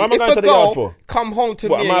honesty, What am I if going a to the yard girl for? come home to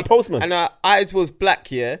What, me am I a postman? and her eyes was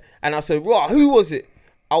black, yeah, and I said, "Raw, who was it?"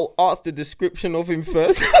 I'll ask the description of him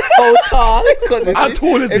first. How tall? How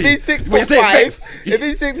tall is If he? he's 6 Wait, foot say five, face. if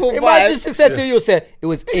he's 6 foot Imagine five, she said to you, say it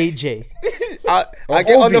was AJ. I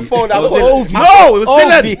get on the phone. I'll call. No, it was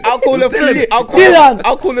Ovi. Dylan. I'll call a few. Dylan.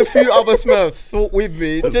 I'll call a few other Smurfs with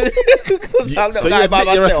me. 'Cause I'm So not going by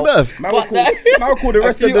you're a myself. Smurf. Man will call the A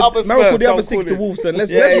rest of few the other man will call the Smurfs, other I'll 6 call to it. wolves and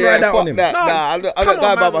let's Yeah, ride out fuck on him. that. Nah, I'm not going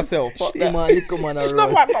by myself. Fuck See, that. man, little man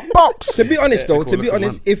around. Like my box. To be honest though, to be cool,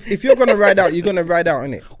 honest, if you're gonna ride out, you're gonna ride out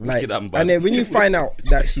on it. Like, Wicked and bad. and then when you find out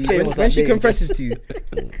that Famous when and she dangerous. confesses to you,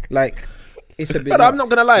 like it's a bit. But I'm not nuts.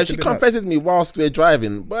 gonna lie, if It's a she bit nuts. confesses me whilst we're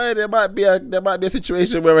driving, boy, there might be a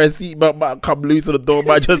situation where her seatbelt might come loose and the door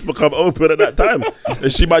might just become open at that time,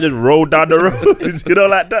 and she might just roll down the road, you know,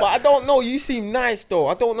 like that. But I don't know. You seem nice though.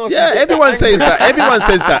 I don't know. If Yeah, you get everyone that says angry. that. Everyone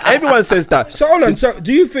says that. Everyone says that. So hold on. So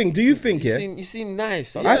do you think? Yeah. You seem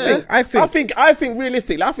nice. I think. I think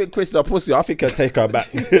realistically, I think Chris is a pussy. I think he'll take her back.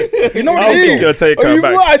 You know what I it think is? he'll take Are her you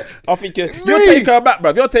back. what? I think you'll take her back,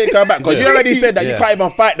 bro. You'll take her back because you already said that you Yeah. can't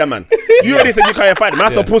even fight the man. You already said you can't even fight him.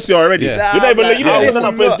 That's a pussy already. Yeah. You don't even. Nah, You don't nah, even nah,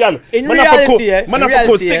 enough for his gal. In Man have to reality, call- yeah, man in have to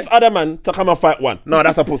call reality, 6 other men to come and fight one. No,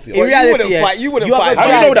 that's a pussy. In You reality, wouldn't yeah, fight. You wouldn't you have fight. a How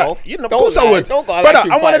do you know yourself. that? You know, of Don't course I lie. would. Don't go like Brother,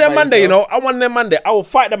 you I wanted fight them by Monday, you yourself. know. I wanted them Monday. I will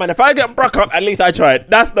fight the man. If I get broke up, at least I tried.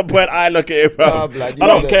 That's the point I look at it, bro. Nah, blood, you I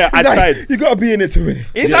don't know care. I tried. You gotta be in it to win it.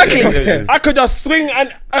 Exactly. Yeah. I could just swing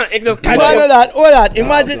and it just catch Hold you. on, hold on.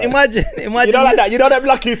 Imagine. You know like that. You know them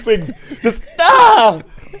lucky swings. Just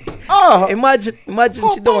Imagine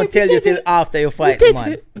she don't tell you till after you fight the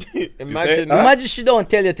man. Imagine she don't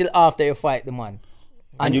tell you till after you fight the man.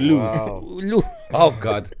 And you lose. Lose. Oh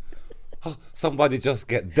God. Oh, somebody just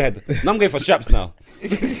get dead. Now I'm going for straps now.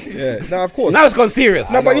 Yeah, no, of course. Now it's gone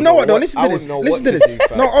serious. No, but you know what though? Listen to this. know Listen what to to this. do,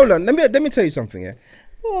 fam. No, hold on. Let me tell you something. Yeah.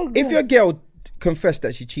 If your girl confessed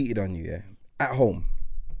that she cheated on you, yeah, at home,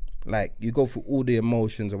 like you go through all the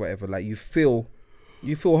emotions or whatever, like you feel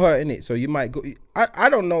hurt in it. So you might go. I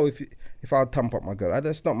don't know if I'll thump up my girl.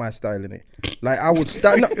 That's not my style, innit? Like I would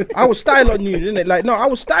style. No, I would style on you, innit? Like no, I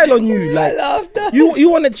would style on you. Like you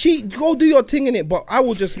want to cheat, go do your thing, innit? But I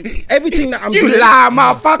will just everything that I'm. You doing, lie,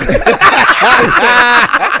 motherfucker.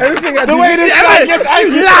 everything I do.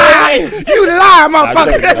 You lie,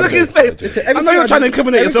 motherfucker. Let's look at his face. Listen, I know you're trying to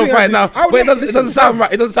incriminate yourself everything I right now, do- I would but never- it doesn't sound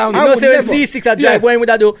right. It doesn't sound. I You know, would say when never- C6 I drive, when would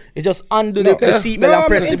I do? It's just undo the seatbelt No, and I'm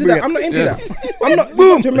press not the into brake. that. I'm not into that. I'm not.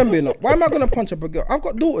 Boom. Remember, you know. Why am I gonna punch up a girl? I've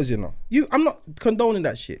got daughters, you know. I'm not condoning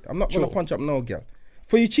that shit. I'm not gonna punch up no girl.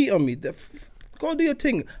 For you cheat on me, go do your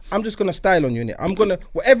thing. I'm just gonna style on you, innit? I'm gonna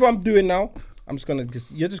whatever I'm doing now.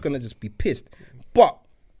 You're just gonna be pissed. But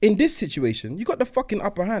in this situation, you got the fucking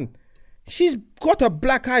upper hand. She's got a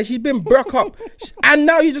black eye. She's been broke up, and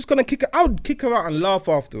now you're just gonna kick her. I would kick her out and laugh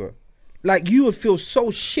after her. Like you would feel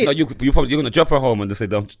so shit. No, you're gonna drop her home and just say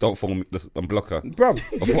don't phone me and block her. Bruv,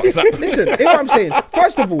 WhatsApp. listen, hear what I'm saying.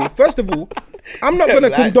 First of all, I'm not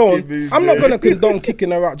gonna condone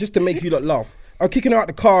kicking her out just to make you lot laugh. Or kicking her out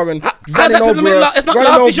the car and running that over doesn't mean her. it's not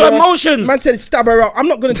running laugh, it's your over her. emotions. Man said stab her out. I'm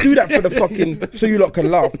not gonna do that for the fucking so you lot can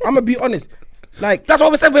laugh. I'm gonna be honest. Like That's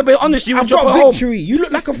what we said. We're being honest. You I've would drop got her home. victory. You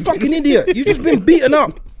look like a fucking idiot. You just been beaten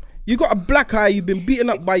up. You got a black eye. You've been beaten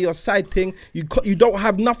up by your side thing. You don't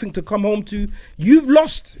have nothing to come home to. You've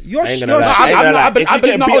lost. You're I ain't shit. gonna lie. I ain't gonna lie. I If you believe-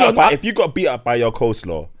 get no, beat hold up on. by- if you got beat up by your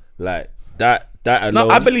coleslaw, like that alone. No,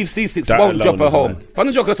 I believe C6 that won't drop alone her is home. mad.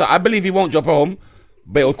 Funny joke aside, I believe he won't drop her home,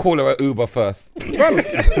 but he'll call her an Uber first. Fam,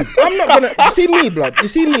 I'm not gonna. You see me, blood. You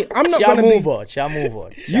see me. I'm not Shall gonna move be. on. Shall move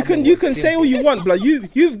on. You can say all you want, blood.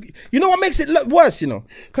 You know what makes it look worse, you know?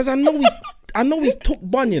 Because I know he's took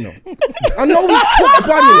bun, you know. I know he's took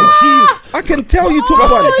bun, you know. Jeez, I can tell you took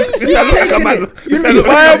bun. This sound like a man.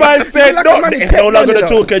 Why am I saying no? It's no longer the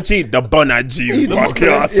talk and cheat. The bun and cheese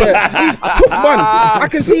podcast. Yeah, he's took bun. I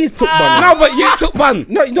can see he's took bun. No, but you took bun.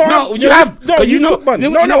 No, you have. No, But you know. took bun. You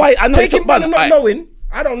No, know why? I know you taking took bun. and not knowing.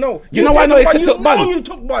 I don't know. You know why I know he took bun? You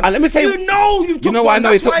took bun. And let me say, you know you took bun. You know why I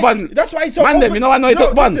know he took bun? That's why he's so. Man, them. You know why I know he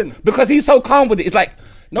took bun? Listen. Because he's so calm with it. It's like.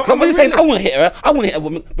 No, When I'm a he's saying, I realist. want to hit her, I want to hit a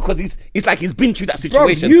woman because it's like he's been through that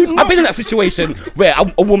situation. you know- I've been in that situation where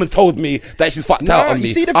a woman told me that she's fucked out on you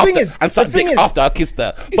me. see, the after, thing is- and the sucked thing dick is- after I kissed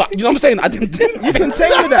her. But you know what I'm saying? I didn't. You can say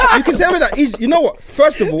with that. You can say with that. You know what?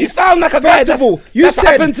 First of all, You sound like a guy. First of all, That's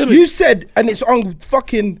happened to me. you said, and it's on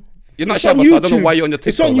fucking. You're not it's sure, on so I don't know YouTube. why you're on your It's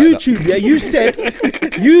TikTok on like that. YouTube. Yeah,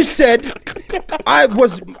 you said,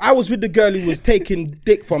 I was with the girl who was taking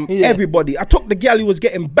dick from everybody. I took the girl who was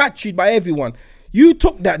getting battered by everyone. You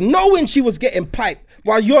took that knowing she was getting piped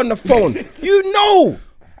while you're on the phone. You know.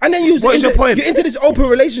 And then What is your point? You're into this open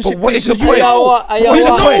relationship. But what is your because point? You know, What is you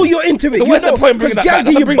your know point? you're into it. So You what's the know, point bringing because that back? girl give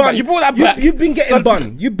That's you bring back. bun. You brought that back. You've been getting So-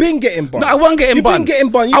 bun. You've been getting bun. No, I wasn't getting You've bun. been getting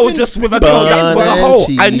bun. I was just with a girl that was a hoe.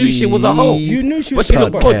 I knew she was a hoe. You knew she But was she a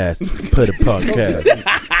looked hoe. good. Put a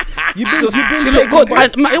podcast. You've been She looked taking good.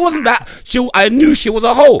 bun. It wasn't that. I knew she was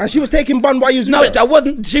a hoe. And she was taking bun while you was No, with her. I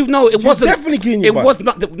wasn't. It wasn't. definitely giving you It bun. was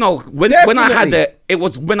not. No, when I had Definitely. it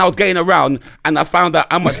was when I was getting around and I found out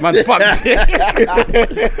how much man fucked.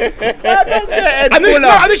 I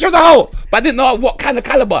knew she was a hoe, but I didn't know what kind of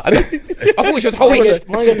caliber. I thought she was hoish.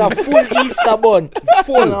 Man get a full Easter bun.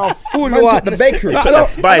 Full Man one. took the bakery. I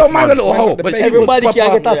don't mind a little Man hoe, got the but she bakery. was Everybody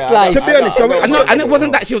can get a slice. To be honest, so I know, and it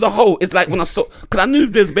wasn't that she was a hoe. It's like when I saw, because I knew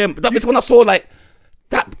this. It's when I saw like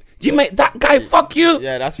that. You make that guy fuck you.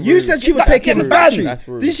 Yeah, that's rude. You said she was That taking the kid's battery. That's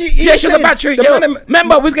rude. Did she? Yeah, she was a battery. The Yo, man-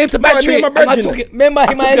 remember, we was going to Man, me battery, and my and I brethren, took it. Remember him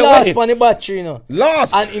I and took it last away. on the battery, you know.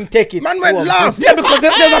 Last. And him take it. Man went home. last. Yeah, because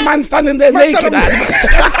there's a man standing there Man naked.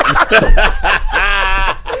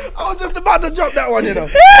 I was just about to drop that one, you know.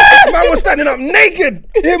 Man was standing up naked.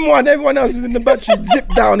 Him one, everyone else is in the battery,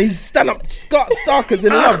 zipped down. He's stand up, Starkers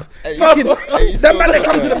in love. Fucking, that man that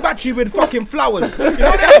come to the battery with fucking flowers. You know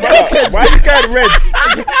that dickheads. Why is he going red?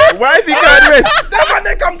 Why is he going red? That man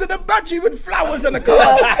that come to the battery with flowers in the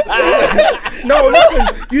car. No,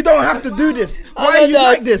 listen, you don't have to do this. Why are you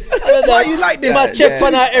like this? Why are you like this? Man check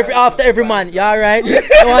on her after every man. You alright? You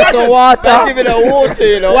want some water? Give it a water,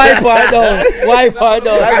 you know. Wipe her down. Wipe her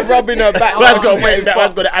down. Like rubbing her back. Man's got to wait.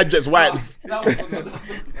 Man's got to address wipes.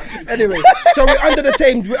 Anyway, so we're under the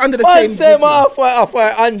same. Same off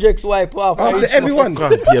our Andrex wipe off. After everyone.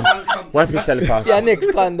 Wipe yourself off. See your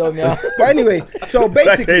next condom, yeah. But anyway, so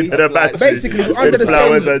basically, we're under the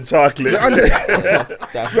flowers same. and chocolate.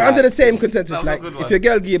 We're under the same consensus. Like, if your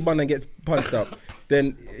girl give you a bun and gets punched up,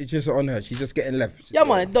 then it's just on her. She's just getting left. Yeah,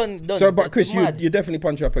 man, done. So, but Chris, you definitely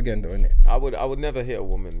punch her up again, though, innit? I would never hit a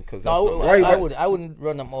woman because that's not I wouldn't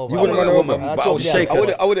run them over. You wouldn't run her over? But I would shake her.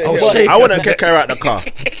 I wouldn't. I wouldn't kick her out the car.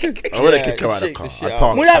 I wouldn't kick her out the car. I'd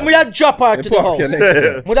park. Would drop her to the house?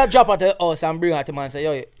 Yeah. Would I drop her to the house and bring her to man and say,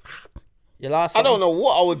 yo, you lost I don't something? know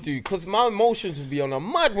what I would do because my emotions would be on a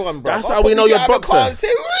mad one, bro. That's how we know you're boxer.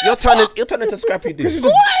 You're turning to Scrappy dude.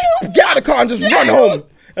 Get out of the car and just run home.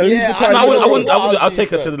 And leave the car. I'll take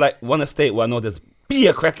her to like one estate where I know there's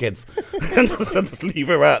beer crackheads and just leave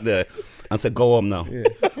her out there and say, go home now. Yeah.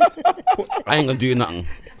 I ain't gonna do nothing.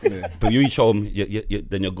 Yeah. But you reach home,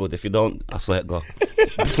 then you're good. If you don't, I saw it go.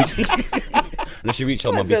 And if she reach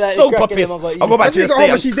home, I'll be like so the pissed. crackhead I'll go back to You the got home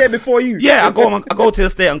and estate. she's there before you. Yeah, I go to the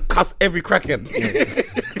estate and cuss every crackhead.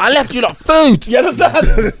 I left you lot food. You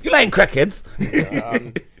understand? You ain't crackheads.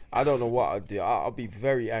 I don't know what I'd do. I'll be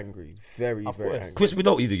very angry. Very angry. Chris, we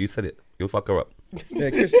know what you do. You said it. You'll fuck her up. Yeah,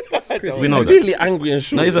 Chris, We know that. Really angry and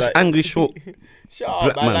short. No, he's an angry short. Shut up,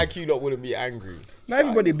 Black man. man. Like you lot wouldn't be angry. not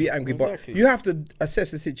everybody be angry, but Exactly. you have to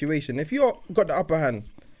assess the situation. If you're got the upper hand,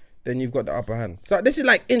 then you've got the upper hand. So this is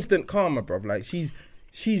like instant karma, bruv. Like she's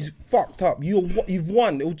fucked up. You've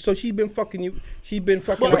won. So she's been fucking you. She's been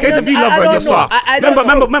fucking. But because if you love her and you're soft.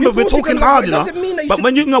 Remember, we're talking hard, you know. But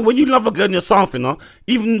when you love a girl and you're soft, you know,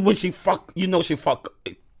 even when she fuck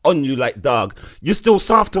on you like dog, you're still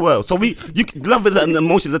soft to her. So love is an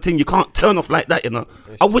emotion, is a thing you can't turn off like that, you know.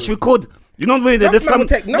 I wish we could. You know what I mean? There's some.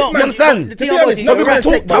 You understand? To be honest, No, we gotta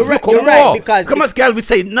talk tough. Look on war. because Come on, girl, we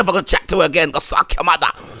say never gonna chat to her again. Go suck your mother.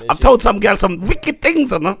 I've told some girls some wicked things,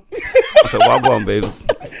 you know. I said, well, go on, babes.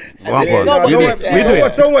 Go on. We do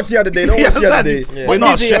it. Don't watch the other day. Don't watch the other day. We're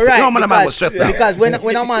not stressed. No man was stressed out. Because when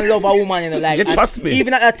a man love a woman, you know, like, You trust me.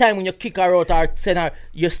 even at that time when you kick her out or send her,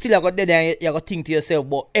 you still got there and you got to think to yourself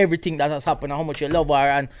about everything that has happened and how much you love her.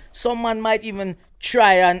 And some man might even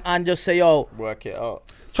try and just say, yo, Work it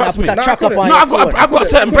out. Trust me. put a track up on I've your phone. got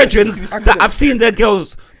certain brethren that couldn't. I've seen their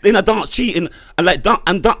girls in a dance cheating and like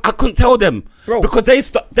I couldn't tell them, Bro. because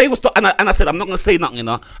they were and I said I'm not gonna say nothing, you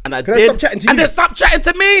know, and I Can they did, stop chatting to and you? they stopped chatting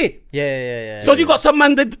to me. yeah. So you got some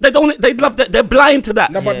man they love that, they're blind to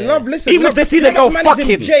that. No, but love, listen. Even if they see the girl man is in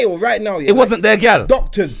fucking, jail right now. Yeah, it wasn't their girl.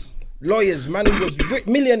 Doctors, lawyers, man who was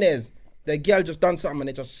millionaires. Their girl just done something and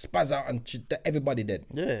they just spaz out and everybody dead.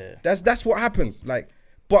 Yeah. That's what happens. Like,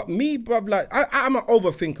 but me, bruv, like I'm an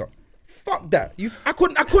overthinker. Fuck that. I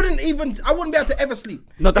wouldn't be able to ever sleep.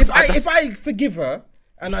 No, if I forgive her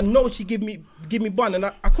and I know she give me bun and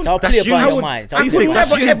I couldn't. That'll That's play you. upon I your would- mind. I See, could that's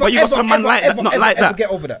never, you, ever, but you got ever, some man ever, like that, ever, not ever, like ever that. get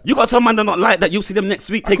over that. You got some man that not like that. You see them next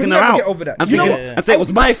week I could taking her never out get over that. and You know thinking- what? and say it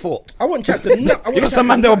was my fault. I wouldn't chat to You got some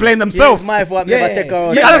man that will blame Yeah, themselves. it's my fault. Yeah, Never take her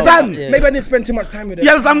out. You understand? Yeah. Maybe I didn't spend too much time with her.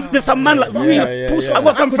 Yeah, there's some man like really pussy. I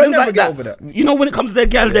got I some could friends never like get over that. that. You know, when it comes to their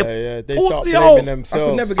girl, They they're start pussy blaming hoes. I could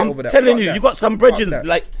themselves. never get over I'm that. telling Fuck you, that. you got some Fuck bridges that.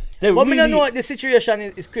 like they But me really. don't know the situation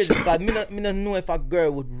is crazy because me don't know if a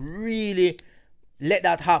girl would really let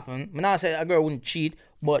that happen. Me not say a girl wouldn't cheat,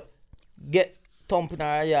 but get thump in her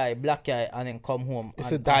eye, black eye, and then come home.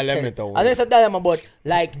 It's and a dilemma tell it. though. I know it's a dilemma, but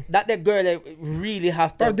like that the girl like, really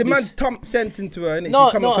have to. Bro, the man thumped sense into her, innit? No,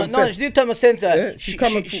 She come and no, confess. she didn't tell me sense. Yeah, she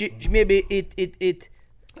come and she maybe it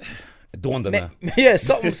Don't know. yeah,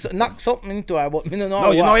 something knock something into her, but me don't know.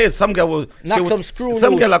 No, you know it is. Some girl will Knock some screw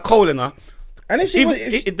Some loose. girl are cold in her. And if she Even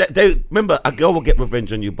was, they remember, a girl will get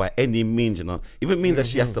revenge on you by any means, you know. If it means that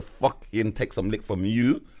she has to fuck you and take some lick from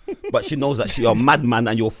you, but she knows that you're a madman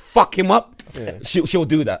and you'll fuck him up, she'll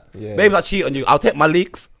do that. Yeah. Maybe I'll cheat on you. I'll take my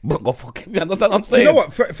leaks, but go fuck him. You understand what I'm saying? you know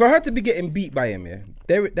what? For her to be getting beat by him, yeah,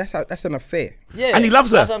 that's an affair. Yeah, And he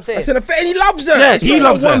loves her. That's what I'm saying. That's an affair, and he loves her. Yeah, It's he not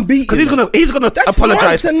loves a her one beat, because he's gonna That's apologize.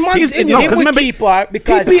 months and months in no, it. He 'cause would remember, keep her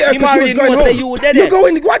because He beat her him because she was already going know say home. you were dead. You're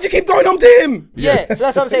going. Why'd you keep going home to him? Yeah, so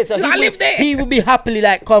that's what I'm saying. So I live there. He would be happily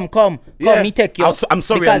like, come, Yeah. me take you. I'm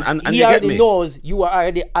sorry, because and he you get already me. knows you are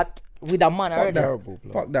already with a man already. Terrible,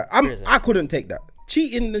 blood. Fuck that. Crazy. I couldn't take that.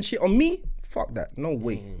 Cheating and shit on me. Fuck that. No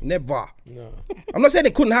way. Never. No. I'm not saying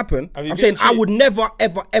it couldn't happen. Have you I'm been saying I cheated? would never,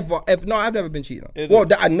 ever. No, I've never been cheated on. Is Well, it?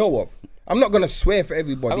 that I know of. I'm not gonna swear for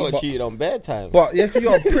everybody. I got but, cheated on bedtime. But yeah, 'cause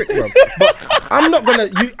you're a prick, bro. But I'm not gonna.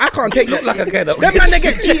 I can't take that. like a guy that Them man, they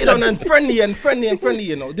get cheated on and friendly.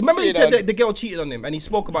 You know. Remember he Cheated said on- the girl cheated on him and he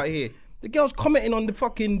spoke about it here. The girl's commenting on the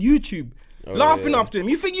fucking YouTube. laughing after him.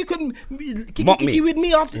 You think you can Mock me. kiki with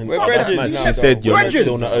me after? We're Fuck brethren that. now, She said you're Brethren.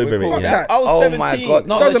 still not over Fuck it. that. I was Oh 17. my God.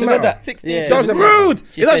 No, Doesn't she matter. said that. 16, Yeah. 17. Doesn't matter. Rude.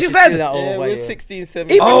 Is that what she said? We're 16,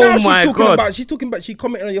 17. Even Oh now my God. she's talking about she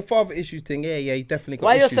commented on your father issues thing. Yeah, he definitely got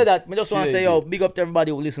Why you issues. say that? I just want to say, yo, big up to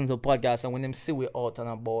everybody who listens to the podcast, and when them see we out and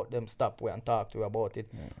about, them stop we and talk to we about it.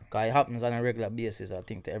 Cause it happens on a regular basis, I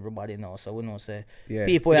think, to everybody now. So we know say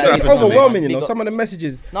people. It's overwhelming, you know. Some of the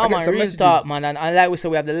messages. No I get man, some real messages. talk, man. And like we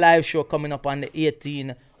said, we have the live show coming up on the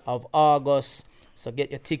 18th of August. So get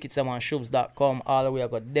your tickets on shubs.com. All the way I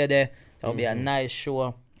got there. That'll be a nice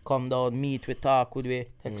show. Come down, meet, we talk with we,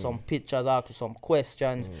 take some pictures, ask you some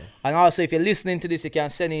questions. And also if you're listening to this, you can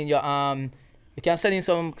send in your you can send in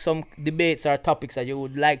some debates or topics that you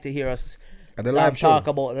would like to hear us At the live show. talk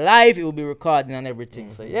about live. It will be recording and everything.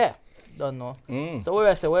 So yeah. Don't know. So what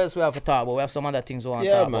else we have to talk about? We have some other things we want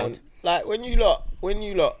to talk about. Like when you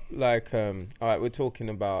lot like all right, we're talking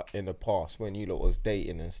about in the past when you lot was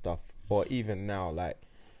dating and stuff, or even now, like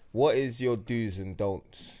what is your do's and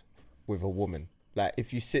don'ts with a woman? Like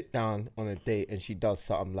if you sit down on a date and she does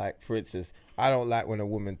something, like for instance, I don't like when a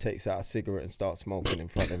woman takes out a cigarette and starts smoking in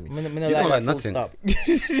front of me. Me You don't like full nothing. stop.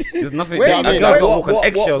 There's nothing. Wait, A wait, girl wait, got walk on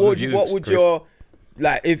eggshells with you. What would Chris. your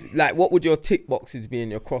what would your tick boxes be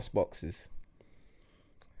in your cross boxes?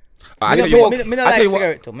 I Me tell you what. no I like tell you what.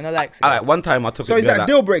 cigarette too. Me no like I cigarette. like one time I took So a is girl that out.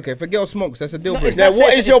 deal breaker? If a girl smokes, that's a deal breaker. it's Now, not what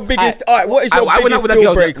saying- is your biggest? All right, what is your I went out biggest with a deal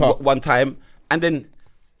girl breaker? one time, and then,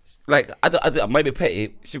 like, I might be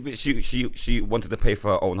petty. She wanted to pay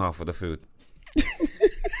for her own half of the food.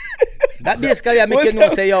 That basically I make you know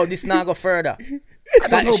say yo this now go further.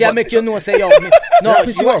 That know, she but- make you know say yo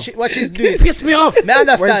what she's doing. Piss me off. Me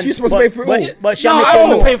understand. When she's supposed to pay for it all. but she No, make I you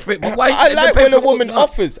don't know. pay for it. But why? I like pay when for a woman no.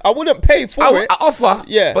 offers. I wouldn't pay for I it. offer.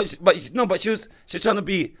 Yeah. But she's trying to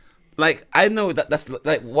be like, I know that's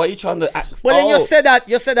like, why are you trying to act? But then you said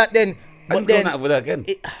that then. I'm But going then out with her again.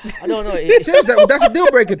 I don't know. Seriously, that's a deal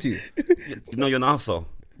breaker to you. No, you're an arsehole.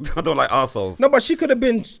 I don't like arseholes. No, but she could have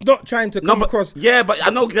been not trying to come across. Yeah, but I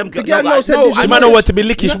know them. girl knows that this She is might not want to be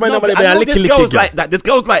licky. She might not want to be a licky girls licky. like that. There's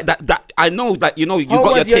girls like that. That I know that you How got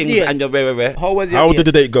your was your things date? and you're rare. How was your How date? did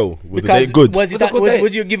the date go? Was the Because date good? Was it Was it a good date?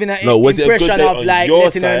 was you giving an No, was it a good impression date of on like your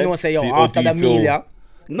letting her side? know say yo Or after do you the meal feel- yeah?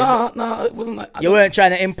 No, it wasn't like. You weren't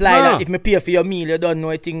trying to imply Nah. that if me pay for your meal you don't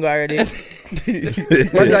know a thing already.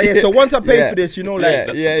 So once I pay for this, you know,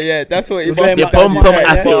 like yeah. That's what you Very must much- have Pump done. pump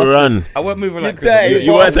effort run. I wasn't moving like You Chris. dirty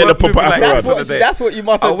You weren't saying the pump effort That's run. what that's what you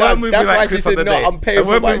must I have wasn't done. moving That's why like she Chris on said the no. date. I'm paying I for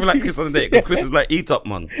wasn't my moving like Chris on the date because Chris is like, eat up,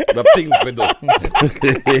 man. The things we do.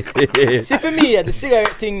 See for me, the cigarette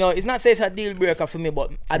thing now, it's not say it's a deal breaker for me,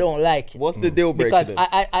 but I don't like it. What's the deal breaker? Because then?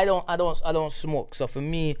 I don't smoke. So for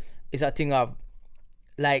me, it's a thing of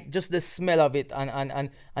like just the smell of it, and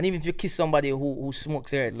even if you kiss somebody who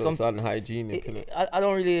smokes cigarette, Looks unhygienic. innit? I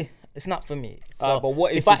don't really. It's not for me. So but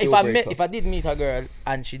what is if the I deal breaker? if I did meet a girl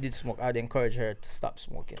and she did smoke, I'd encourage her to stop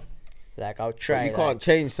smoking. Like I'll try. You can't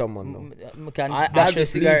change someone though. We can I'll dash her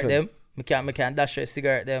just cigarette leave them. We can dash her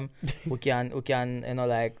cigarette them. we can you know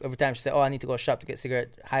like every time she say, oh I need to go shop to get cigarette,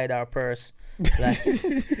 hide our purse. Like,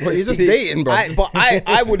 but you're just dating, bro.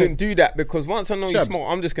 I wouldn't do that because once I know you Shabs. smoke,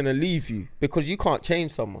 I'm just gonna leave you because you can't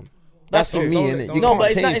change someone. That's for true. me, Don't- innit? don't- You no, can't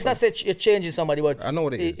but it's change not say you're changing somebody, but I know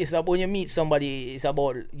what it is. It's about when you meet somebody. It's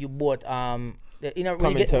about you both when you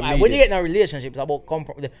Coming get to a when you medium. get in a relationship, it's about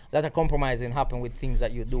that of compromising happen with things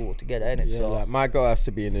that you do together, innit? Yeah, So like my girl has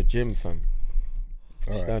to be in the gym, fam.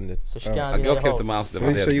 Standard. so she A can't be girl in the came to house. my house the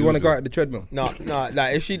other day. So you want to go out at the treadmill? No,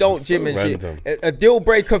 like if she don't gym and random. shit, a deal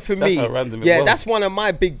breaker for That's me. how random it Yeah, was. that's one of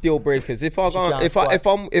my big deal breakers. If I go,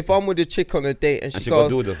 can't if I'm with a chick on a date and she she got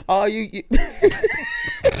goes, doodle. oh you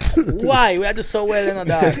Why we are do so well in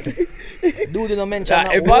that? Dude, no mention. Like,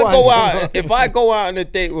 not if I go once. out, if I go out on a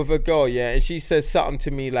date with a girl, yeah, and she says something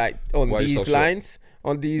to me like on Why you so these short? lines,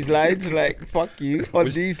 like fuck you, on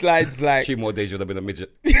these lines, like 3 more days you'd have been a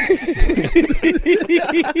midget.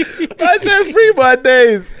 I said 3 more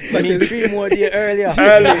days. I mean, 3 more days earlier.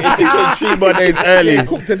 Early. If you took 3 more days early,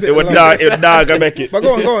 it would not gonna make it. But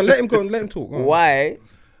go on, let him go, let him talk. Go on. why?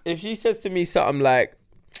 If she says to me something like,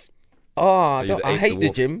 "Oh, you'd I hate hate to the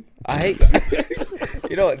walk. gym. I hate."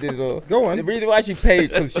 You know what this is? Go on. The reason why she paid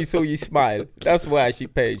because she saw you smile. That's why she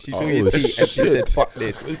paid. She saw your Oh, teeth and she shit. said, "Fuck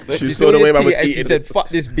this." She saw the way your man was teeth and she eating said, it. "Fuck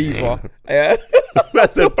this beaver." Yeah. I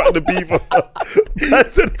said, fuck the beaver. I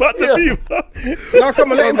said, fuck the beaver. No,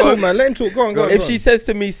 come on, let him talk, man. Let him talk. Go on, go on. If she says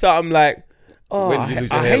to me something like, "Oh, When did you lose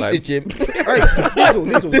your I hate hairline?" the gym,"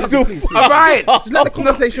 Dizzle, please. All right. Just let the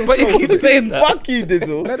conversation But flow. you keep saying that. fuck you,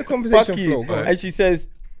 Dizzle. Let the conversation Fuck flow. you. Go on. And she says,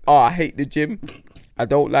 "Oh, I hate the gym. I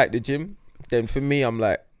don't like the gym." Then for me, I'm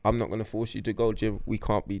like, I'm not gonna force you to go gym. We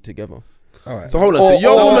can't be together. All right. So hold on. So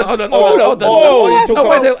your woman. Hold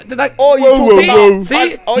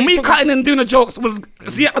on. Me cutting and doing the jokes was.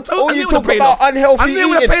 See, I told you. You talk about unhealthy eating.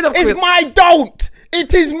 It's my don't.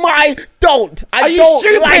 It is my don't. I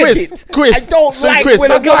don't like it. Chris, I don't like Chris, when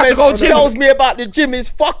a woman gym. tells me about the gym is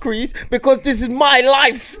fuckeries because this is my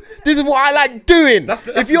life. This is what I like doing.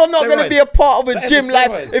 If you're not going to be a part of a gym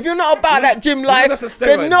life, if you're not about that gym life,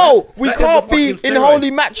 then no, we can't be in holy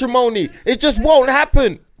matrimony. It just won't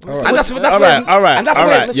happen. And that's all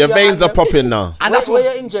right. Your veins are popping now. And that's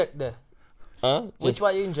where you inject there. Which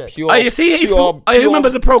one you inject? Oh, you see, if who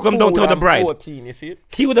remembers the program? Don't Tell the Bride. 14, you see it?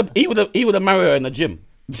 He would have married her in the gym.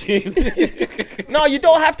 No, you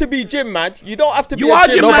don't have to be gym mad. You don't have to be. You are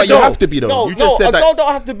gym mad. But you have to be though. No, you just said a that. girl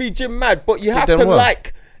don't have to be gym mad, but you have to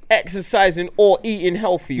like exercising or eating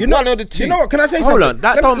healthy. You know, one of the two. You know what? Can I say something? Hold on,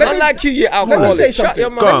 that don't. Not like you alcoholic. Let me say Shut something. your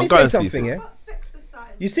Let mouth. me say something. Yeah.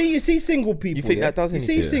 Exercise. You see single people. You think that doesn't You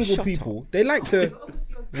see exist? single people. They like to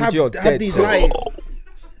You're have dead, these so-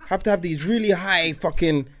 have these really high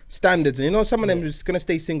fucking standards. And you know, some of them is gonna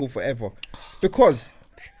stay single forever because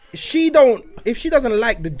if she doesn't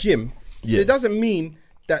like the gym, it doesn't mean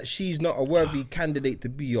that she's not a worthy candidate to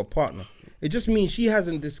be your partner. It just means she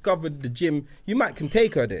hasn't discovered the gym. You can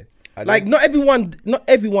take her there. Like not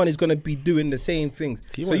everyone is gonna be doing the same things.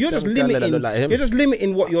 So you're just limiting. You're just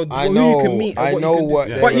limiting what you're who you can meet. And what you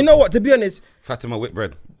can do. But you know what? To be honest, Fatima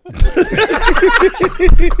Whitbread.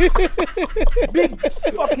 big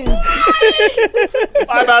fucking.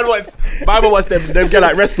 My man wants them get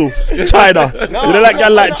like wrestle China. You know that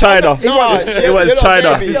girl like China. It was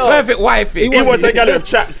China. Perfect wifey. He wants a girl of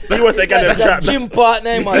traps. He wants a girl of traps. Gym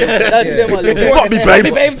partner, man. That's him, man. Spot me,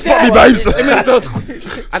 babes. Spot me, babes.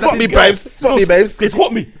 Spot me, babes. Spot me, babes.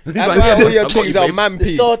 Spot me. That's why all your things are man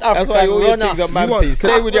peas. South That's why all your African things are man peas.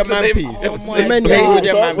 Stay with your man peas. Stay with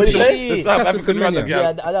your man peas. South African runner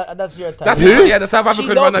girl. Yeah, that's your type. That's who? Yeah, the South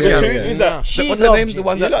African runner girl. Who's that? She What's her name? loves The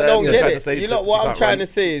one You that lot don't they're get trying to it. say You to- lot, what I'm about trying run. to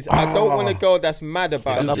say is, I don't want a girl that's mad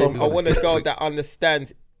about the gym. I want a girl that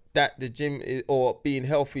understands that the gym is, or being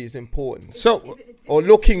healthy is important. So Or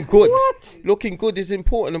looking good. Looking good is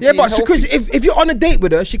important. and yeah, being but so Chris, healthy. if you're on a date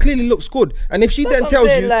with her, she clearly looks good, and if she then what I'm tells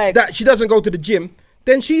saying, you like- that she doesn't go to the gym,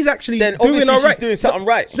 then she's actually Then doing obviously all right. she's doing something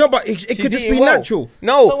right. No, but it She's could just eating be well. natural.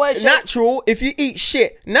 No, So why should- natural. If you eat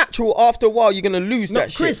shit, natural. After a while, you're gonna lose No,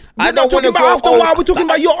 that Chris, shit. we're not talking about after a while. We're talking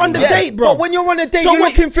about you're on the date, bro. But when you're on a date, So you're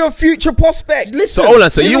wait- looking for a future prospect. Listen, So hold on.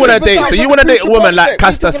 So you want to date? Listen, So you want to date a future woman like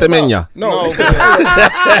prospect, Casta what are you talking Semenya? no. No, listen.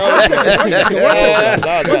 One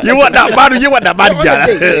second. You want that bad? You want that bad You're on a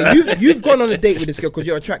date, girl? yeah. You've gone on a date with this girl because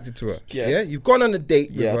you're attracted to her. Yes. Yeah, you've gone on a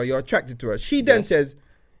date with Yes. her. You're attracted to her. She then says,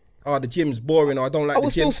 "Oh, the gym's boring. Or I don't like I the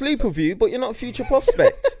will gym." still sleep with you, but you're not a future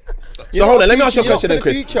prospect. So hold on. Let me ask you a question, then,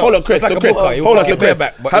 Chris. Hold on, Chris. It's like So a Chris, booker, hold on. So you'll Chris, get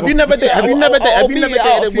back, but have you never dated? Have you never dated? Have you never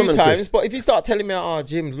dated a a few woman, times? Chris? But if you start telling me our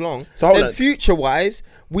gym's long, So hold then on. future-wise,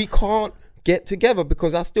 we can't get together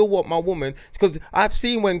because I still want my woman. Because I've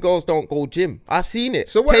seen when girls don't go gym. I've seen it.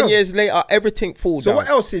 So what 10 else? years later, everything falls So down. what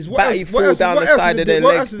else is Batty fall down the side of their what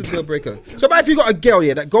leg. else is the deal breaker? So but if you got a girl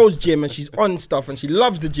here that goes gym and she's on stuff and she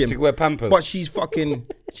loves the gym, She wear Pampers. but she's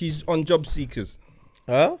on job seekers.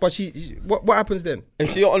 Huh? But what happens then?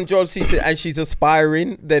 If she's on job seeker and she's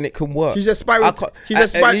aspiring, then it can work. She's aspiring- I can't- she's at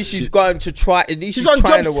aspiring- least she's going to try. At least She's she's on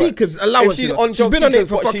trying job to work. seekers allowance, If she's you know. on She's job been on it seekers,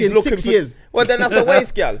 for what she's fucking looking 6 for- years. Well, then that's a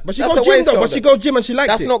waste, girl. But she That's goes a gym waste though. girl But she then. goes gym and she likes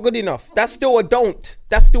That's it. not good enough. That's still a don't.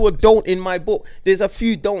 That's still a don't in my book. There's a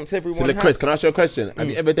few don'ts everyone So, has. Chris, can I ask you a question? Have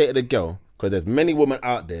you ever dated a girl? Because there's many women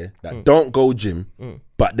out there that don't go gym,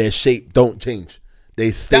 but their shape don't change. They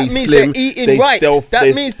stay That means slim. they're eating right.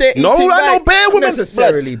 That means they're no, eating no, right. No, bare women.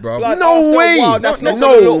 Necessarily, bro. Blood, No after a way. while, that's No, not no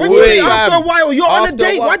gonna look way. When you say good, after a fam. while, you're on a After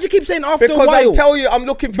date. while. Why do you keep saying after a Because while? I tell you, I'm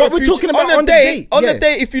looking for But a we're future. talking about on a on the date. date, On yeah. a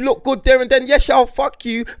date, if you look good there and then, yes, I'll fuck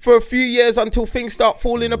you for a few years until things start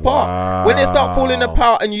falling apart. When they start falling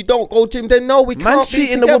apart and you don't go gym, then no, we can't Man's be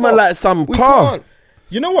treating the together. woman like some We car. can't.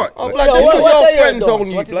 You know what? I'm like, just because what are your your friends don'ts? on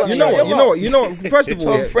you, What is blood. one You of know your what? You know what? First of all,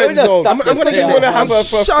 Some yeah, friends just on. stop. I'm Let's gonna say give that. one to have her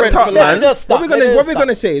for a Shut friend. up, for man. life. Just stop. what we're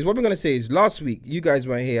gonna say is last week you guys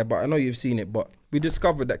weren't here, but I know you've seen it. But we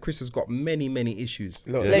discovered that Chris has got many issues.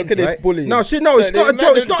 Look at this bullying. No, see, no, it's Look, not a the joke.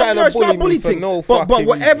 man It's not trying to a bully bully me for thing. no But fucking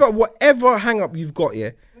whatever hang up you've got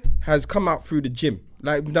here has come out through the gym.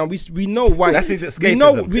 Like now we know why. That's his We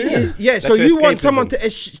know escapism. yeah. So That's your you want escapism. someone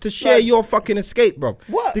to share Like- your fucking escape, bro.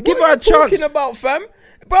 What? To give What her are a you chance. talking about, fam?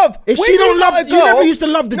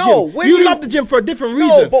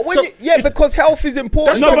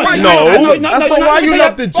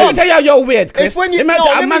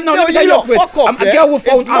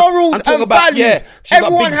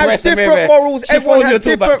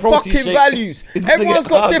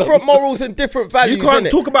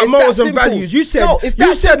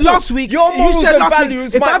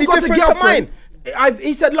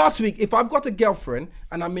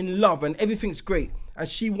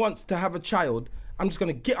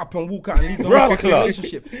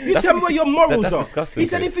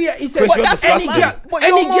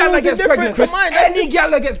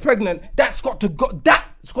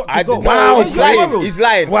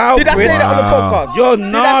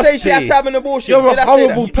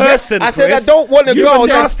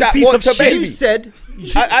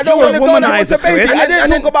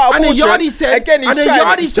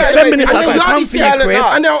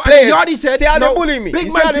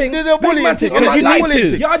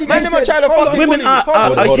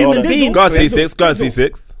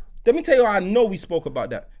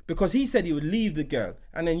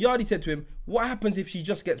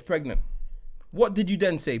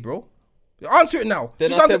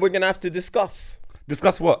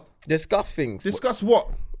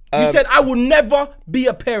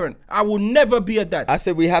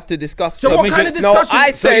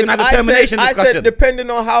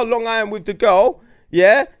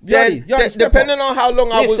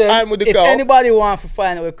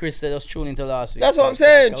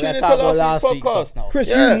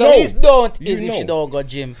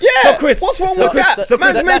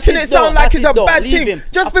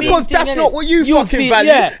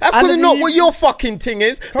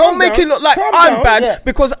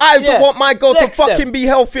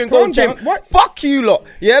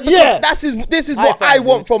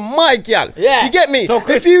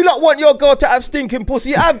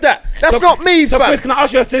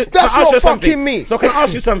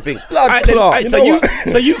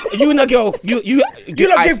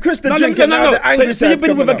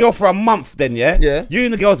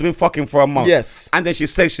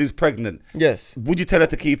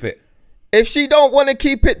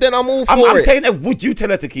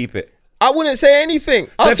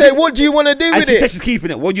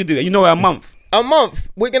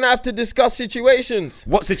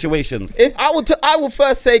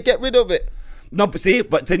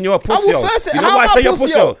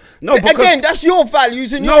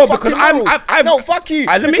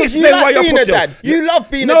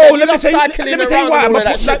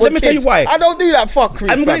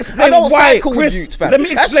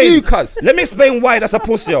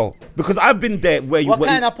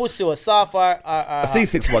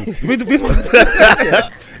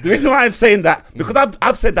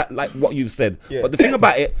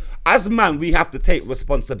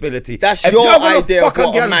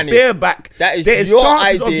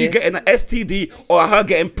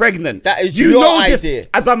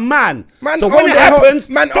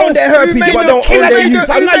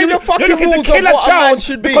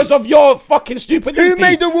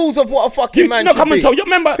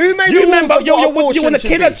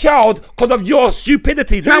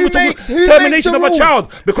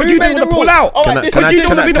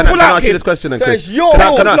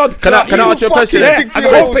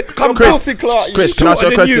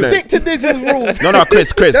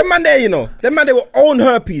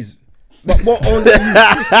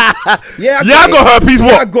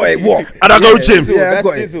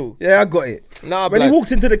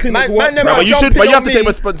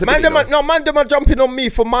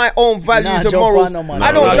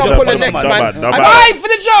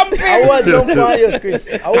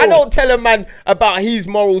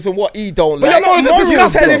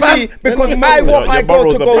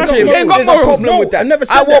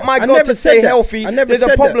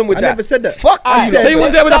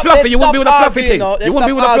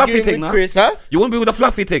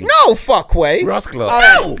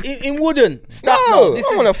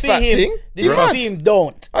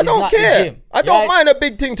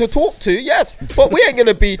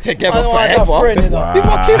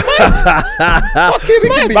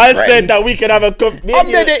 can have a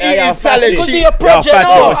I'm there eating salad. It could be a project.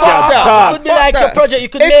 No, fuck that. It could be like a project. You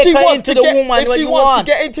could make her into the woman when you want. If she wants to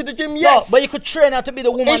get into the gym, yes. But you could train her to be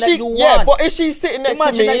the woman that you want. Yeah, but if she's sitting next to me,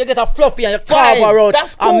 imagine that you get a fluffy and you carve her around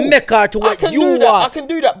and make her to what you want. I can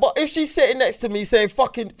do that. But if she's sitting next to me saying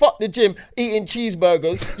fuck the gym, eating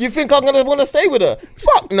cheeseburgers, you think I'm gonna want to stay with her?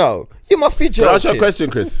 Fuck no. You must be joking. Can I ask you a question,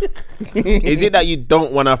 Chris? Is it that you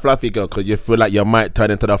don't want a fluffy girl because you feel like you might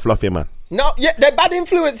turn into the fluffy man? No, yeah, they're bad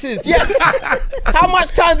influences. Yes. How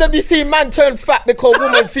much time have you seen man turn fat because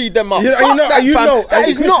women feed them up? Fuck that, fam. That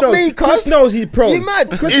is not me, cuz. Chris knows he's prone. You mad?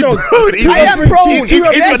 Chris knows. I am prone. He's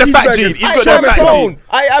got the fat gene. He's got the fat gene.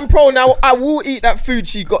 I am prone. I will eat that food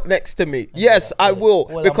she got next to me. Yes, I will.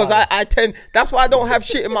 Because I tend. That's why I don't have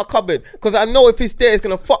shit in my cupboard. Because I know if it's there, it's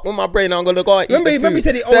gonna fuck with my brain. I'm gonna go and eat. Remember he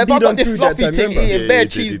said he so if I OD'd got on this food fluffy that time, thing remember? eating bare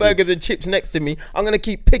cheeseburgers and chips next to me, I'm gonna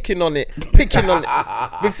keep picking on it.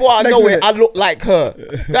 Before I Next know it, minute. I look like her.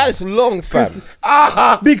 That's long, fam.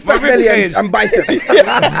 Big fat belly and biceps.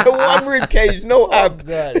 One rib cage, no ab.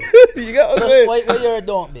 God. You get what I'm saying? What you're a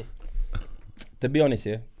don't be? To be honest,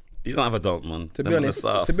 yeah. You don't have a dog, man. To be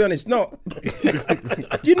honest, no.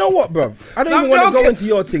 Do you know what, bro? I don't even want to go into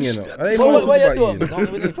your thing, you know. I don't even So want what to you talk about doing? you.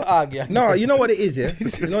 Don't need for argue. No, you know what it is, yeah?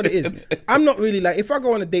 You know what it is? I'm not really like, if I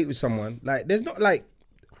go on a date with someone, like, there's not like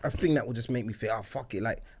a thing that will just make me feel, oh, fuck it.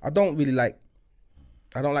 Like, I don't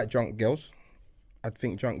like drunk girls. I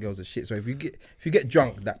think drunk girls are shit. So if you get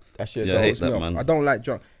drunk, that shit. Yeah, I hate goes me that, off. man. I don't like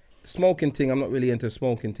drunk. Smoking thing, I'm not really into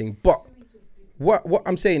smoking thing. But what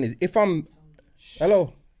I'm saying is, if I'm,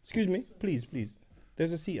 hello, excuse me, please.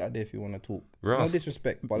 There's a seat out there if you want to talk. No Ross.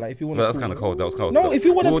 disrespect, but like if you want But to that's kind of cold. That was cold. No, if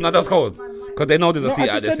you want to. Oh, no, that's cold. Because they know there's a No, seat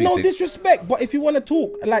I out just there. said no disrespect, but if you want to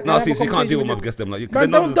talk, like, No, have a see, you can't conversation deal with with my guest them. Like,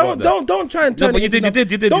 Man, don't try and turn. No, but you it did. into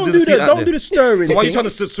You Don't did do the seat the out don't there. do the stirring. So why are you thing. trying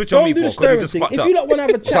to switch on me Don't do for? the Because you stirring just thing. fucked If up. you don't want to have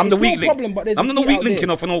a chat, So I'm the it's weak no link. problem. But there's I'm a not the seat weak out link, there. you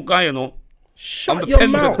know, for no guy, you know. Shut I'm your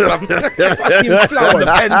dependent, mouth. fam. Fucking flowers.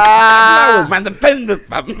 Flowers. Man, dependent,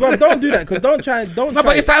 fam. Bro, don't do that, because don't try. No,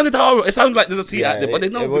 but it sounded horrible. It sounded like there's a seat out there, but they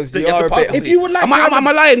know it was- that you you have are to a bit- pass If it. you would like, I'm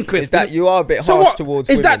a lion, Chris. Is that you are a bit so harsh what towards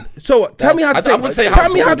is women. that? So what? Tell me how to say. I wouldn't say Tell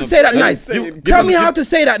harsh me how to towards say that them. nice. You- Tell me how to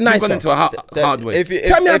say that You've gone nicer. into a hard way.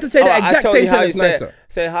 Tell me how to say the exact same sentence nicer.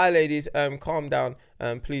 Say hi, ladies. Calm down.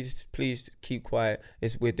 Please keep quiet.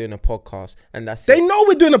 We're doing a podcast, and that's They it. know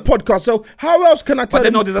we're doing a podcast, so how else can I tell they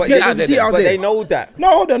them? know there's a But seat out there's there. But they know that. No,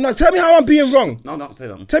 hold on. No, tell me how I'm being wrong. No, say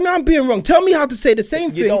that. Tell me how I'm being wrong. Tell me how to say the same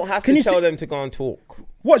thing. You don't have Can to you tell say, them to go and talk.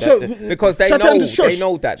 what? Because they should I tell them know. to shush? They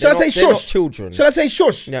know that. Should I They're say not- they're not shush? children. Should I say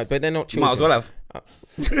shush? No, but they're not children. Might as well have.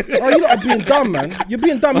 Oh, you lot are being dumb, man. You're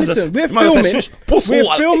being dumb. Might as Listen, we're well say filming. shush. Puss We're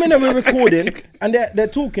all. filming and we're recording, and they're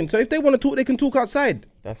talking. So if they want to talk, they can talk outside.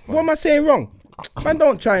 That's fine. What am I saying wrong? Man,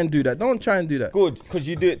 don't try and do that. Don't try and do that. Good, because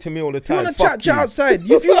you do it to me all the You time. want to chat outside?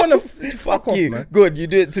 If you want to fuck off, you. man. Good, you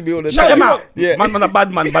do it to me all the Shut time. them out. Yeah. Man, a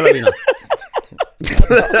bad man, ballerina.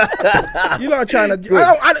 You lot are trying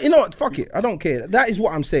to. You know what? Fuck it. I don't care. That is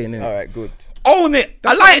what I'm saying. Innit? All right, good. Own it.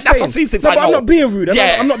 I That's like what it. That's I'm what saying. C6 No, I but know. I'm not being rude.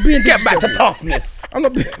 I'm not being Get back to disrespectful. toughness. I'm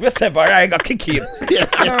not being. Listen, I ain't got kick you.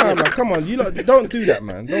 Nah, man, come on. You lot, don't do that,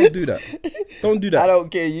 man. Don't do that. Don't do I that.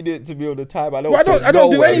 don't care. You do it to me all the time. I don't. Well, I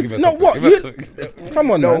don't do way. anything. No, what? You,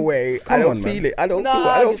 come on, No man. way. I Come don't on, feel man. it. I don't Nah, feel it.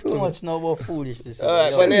 I I don't get too feel it. much now about foolishness. All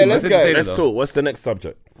right, well, yeah, let's go. Let's talk. What's the next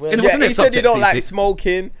subject? What's the Yeah, he next said you subject, don't like CC?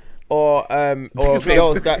 smoking or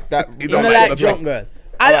girls that You You don't don't like like the drunk girl.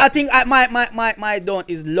 I think my don't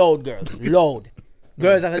is loud girls. Loud.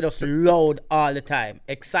 Girls that are just loud all the time.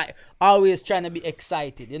 Always trying to be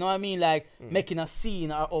excited. You know what I mean? Like making a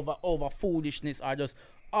scene or over foolishness or just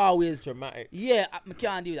always dramatic. Yeah, I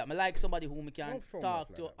can't do that. I like somebody who I can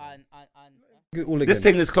talk to and All This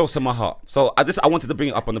again. thing is close to my heart. So I wanted to bring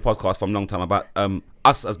it up on the podcast for a long time about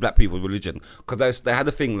us as black people, religion. Because they had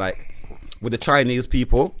a thing like with the Chinese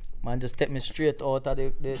people. man just take me straight out of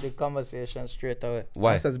the conversation straight away.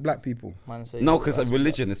 Why? Us as black people. Man say No, you because as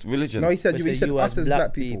religion. It's religion. No, he said We you say said you us as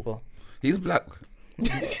black people. He's black.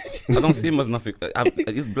 I don't see him as nothing.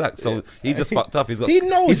 He's black, so he's just fucked up. He's got. He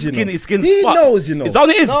knows, his you skin. know. His skin's He fucked. knows, you know. It's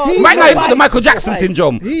only is. No, Right he now, he's knows. got the Michael Jackson Right.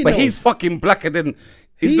 syndrome, He but knows. he's fucking blacker than.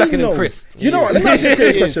 He's He blacker than knows. Chris. You know what? Let me ask you a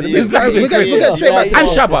serious question. He's blacker than We'll Chris. get straight back to And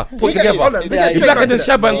that. Shabba put We get- hold on, together. we get He's straight blacker back than to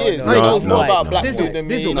Shabba. He is. and- He knows more no. about black Dizzle, food than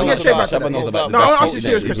me. Dizzle, He we knows get straight about back to Shabba that. knows about No, black I'll ask food you a than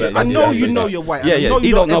serious me. question. Yeah, I know yeah, you yeah. know you're white. Yeah, I yeah, know he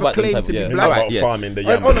you don't don't know ever about them claim type, to be yeah. black. Right, yeah. Farming the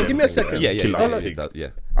Hold on, give me a second. Yeah. Hold on. He does, yeah.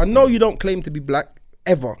 I know you don't claim to be black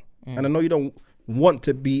ever, and I know you don't want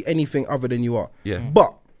to be anything other than you are. Yeah.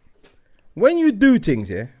 But when you do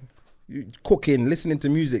things, yeah, you cooking, listening to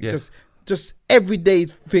music, Yeah. just everyday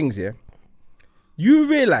things, yeah.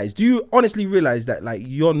 Do you honestly realize that like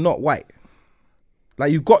you're not white?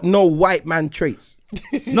 Like you've got no white man traits.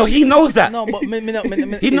 No, he knows that. No, but He it's, know. it's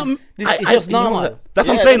just he knows normal. that. That's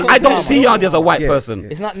what Yeah, I'm saying. that's I what's don't normal. see Yardi as a white Yeah, person. yeah.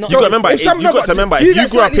 It's not. No, You got to remember. if You some- got to remember. do If that you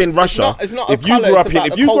grew up slightly- in Russia, it's not a if you colour, grew up it's in, about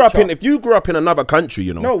if the you grew up in, culture. if you grew up in another country,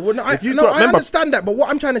 you know. No, well, no, I, if you no, grew up, I remember, understand that, but what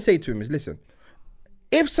I'm trying to say to him is, listen,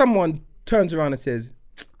 if someone turns around and says,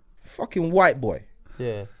 "Fucking white boy,"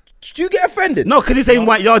 Yeah. Do you get offended? No, because he's saying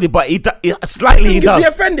white yardie, but he slightly You'd does. be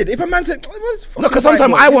offended if a man said, No, because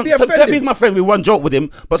sometimes I want. So he's my friend. We one joke with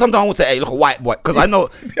him, but sometimes I want to say, "Hey, look, a white boy," because I know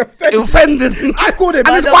it offended. I called him.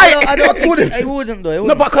 But And it's white. I don't think it wouldn't though.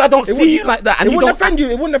 No, but because I don't see you like that, and It you wouldn't don't offend you.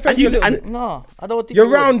 It wouldn't offend you a little bit. No, I don't think You're it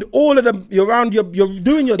would. around all of them. You're around. You're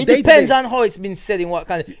doing your It day. depends on how it's been said in what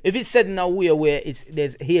kind of. If it's said in a way where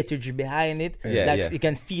there's hatred behind it, you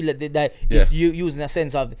can feel it that it's you using a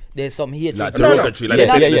sense of there's some hatred. Like No, no. derogatory, like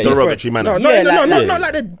Yeah, derogatory manner. No, not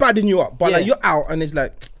like they're badding you up, but Yeah. like you're out and it's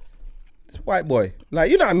like it's white boy.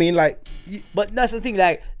 Like you know what I mean? Like But that's the thing.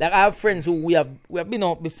 Like I have friends who we have been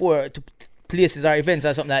out before to places or events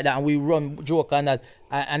or something like that, and we run joke and that,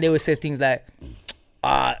 and they will say things like,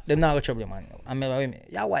 they're not gonna trouble you, man. I mean,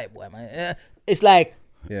 yeah, white boy, man. It's like.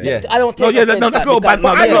 Yeah. I don't take No, that's not bad.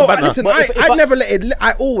 But I know. Listen, But I never let it.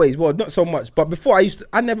 I always, well, not so much, but before I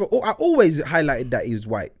always highlighted that he was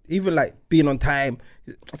white, even like being on time.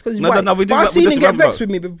 It's because he's white. we do but I've that- we seen just him get remember. vexed with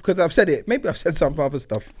me because I've said it. Maybe I've said some other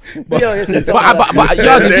stuff. But, Yeah, But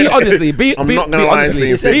Yardie, be honestly. I'm not gonna lie to you.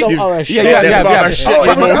 You said some orange shit. Yeah. Yardie, be honest.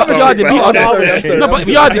 sorry. No, but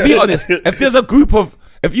Yardie, be honest. If there's a group of,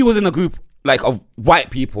 if you was in a group like of white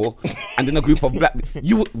people and in a group of black,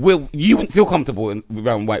 you wouldn't feel comfortable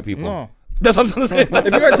around white people. No. That's what I'm trying to say.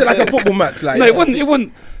 if you went to like a football match, like No, it wouldn't.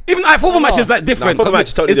 Even like football match is like different. football match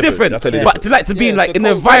is totally it's different. different. That's totally But to like to be Yeah, like it's in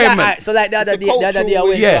a the culture. environment. So like the other It's a day, I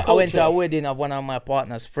went culture. to a wedding of one of my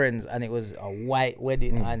partner's friends, and it was a white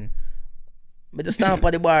wedding, and we just stand up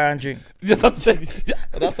at the bar and drink. That's what I'm saying.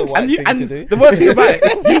 That's a white thing to do. The worst thing about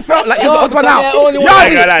it, you felt like you're the odd one out. They're the only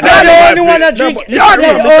Yardie, one that drink. Yeah,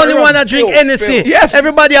 They're the only one that drink NSC. Yes.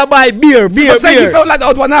 Everybody I buy beer. I'm saying you felt like the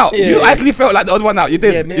odd one out. You Yeah. actually felt like the odd one out. You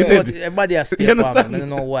Yeah, did. You did. everybody has You still understand? problem. I don't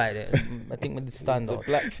know why. I think we did stand out.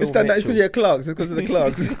 it's because you're Clarks. It's because of the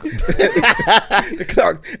Clarks. The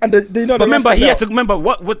Clarks. And you know. But remember, he had to remember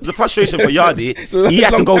what the frustration for Yardie. He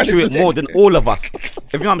had to go through it more than all of us.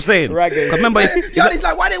 If you know what I'm saying. 'Cause remember, He's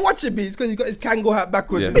like, why they watching me? It's because he's got his Kangol hat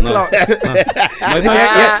backwards. Yeah, It's no.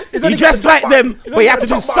 Clarks. He only dressed got the like top them, button- but he had to he's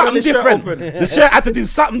do only got the something top button different. and the shirt open. The shirt had to do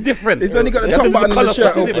something different. He's only got the He had to top do button and the colour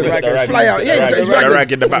shirt something open. different. Fly out. Yeah, he's got his Rag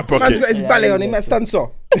raggers. in the back Man's pocket. got his ballet on him. That stands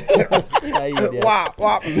so. Wow.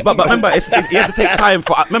 But remember, he had to take time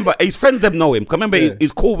for. Remember, his friends them know him. 'Cause remember,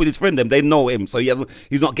 he's cool with his friend them. They know him, so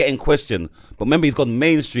he's not getting questioned. But remember, he's gone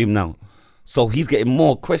mainstream now, so he's getting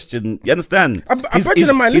more questioned. You understand? I'm brethren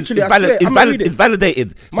of mine, literally, I swear, I'm gonna read it. It's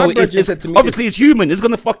validated. My So brethren it's said to me obviously it's human. It's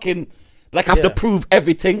gonna fucking have to prove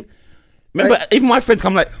everything. Remember, even my friends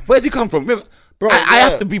come like, "Where's he come from?" Remember, Bro, I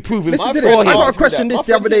have to be proven Listen for to this. I him. got a question this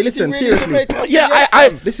the other day. Listen, seriously. Yeah,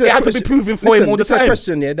 This is it a had to be question- proven for him all the This is a time.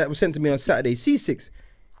 question that was sent to me on Saturday. C6.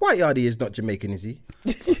 White Yardie is not Jamaican, is he?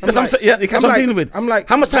 That's what I'm saying. Yeah, that's what I'm dealing with. I'm like,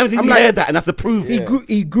 how much times did I'm he like- hear that, and that's the proof?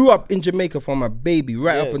 He grew up in Jamaica from a baby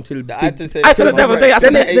right up until I had to say I said the other day. I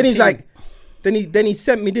said then he's 18. like, then he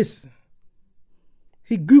sent me this.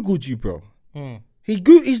 He googled you, bro.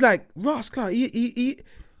 He's like Ross Clark. He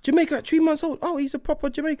Jamaica at 3 months old. Oh, he's a proper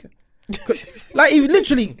Jamaican. Like he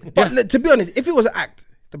literally. But to be honest, if it was an act,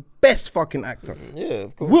 the best fucking actor. Yeah,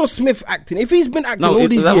 of course. Will Smith acting. If he's been acting No, all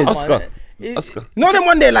these that was years. Oscar. No, then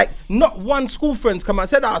one day, like, not one school friends come out and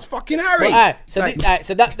said, "That's fucking Harry." Alright, so Like-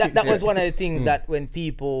 that was one of the things that when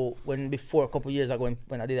before a couple of years ago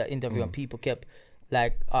when I did that interview and people kept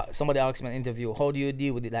like somebody asked me in an interview, how do you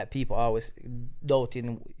deal with it? Like people always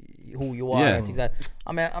doubting who you are and things like that.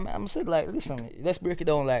 I mean, I'm saying like, listen, let's break it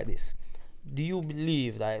down like this. Do you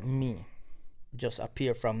believe that me just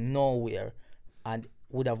appear from nowhere and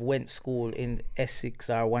would have went school in Essex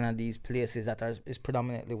or one of these places that is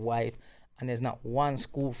predominantly white, and there's not one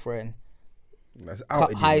school friend, That's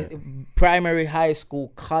out. primary, high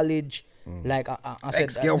school, college, like I said, look at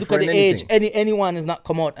Ex-girlfriend, the age. anything. Anyone has not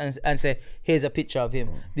come out and say, here's a picture of him.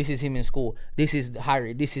 This is him in school. This is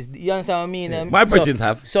Harry. This is, you understand what I mean? My bridges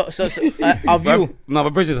have. So of you. No, my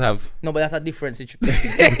bridges have. No, but that's a different situation.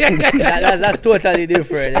 that's totally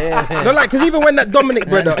different. Yeah. No, like, because even when that Dominic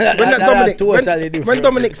brother, when Dominic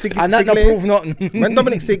and that don't prove nothing. when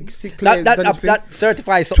Dominic Sinclair done his thing, that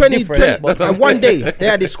certifies something different. but- and one day they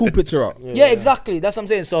had this school picture up. Yeah, exactly. That's what I'm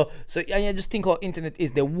saying. So and you just think how internet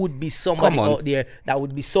is. There would be somebody Come on. out there that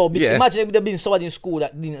would be so big. Yeah. Imagine if there been somebody in school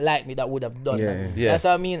that didn't like me that would have done that. Yeah. That's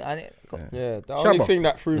what I mean. And Nick. Yeah, the only Shabba. thing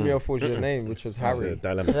that threw me off was your name, which was Harry.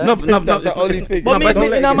 No, That's the only thing. But No,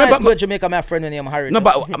 me, I might go to Jamaica, my friend, when I'm Harry. No,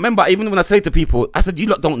 but remember, even when I say to people, I said, you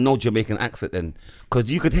lot don't know Jamaican accent then. Because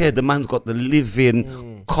you could hear the man's got the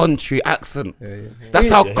living country accent. That's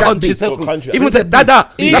how country. Even say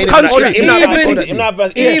Dada, that's country. Even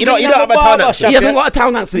You don't have a town accent. He hasn't got a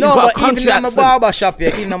town accent. He's No, got a but country even in my accent. barber shop,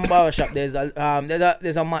 even in my barber shop, there's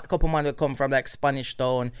a couple man that come from like Spanish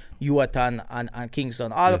Town, Yuatan, and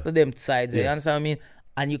Kingston, all up to them sides. You understand what I mean?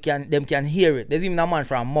 And them can hear it. There's even a man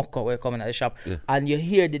from Moko where coming at the shop, and you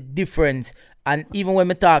hear the difference. And even when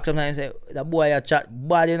me talk, sometimes I say the boy a chat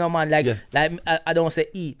bad, you know, man. Like I don't say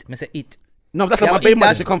eat, I say eat. No, that's like my baby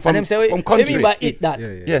man. They come from country. What do you mean by eat that?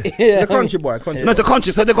 Yeah. The country boy. No, the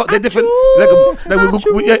country. So they got their different.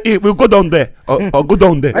 We'll go down there or go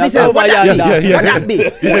down there. And he said, what that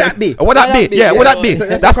be? What that be? Yeah, what that be? So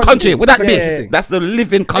That's country. What that be? Yeah. That's the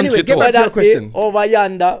living country Anyway, get talk. back to your question. Over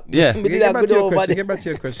yonder. Yeah. Get back to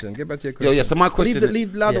your question. Yeah. So my question.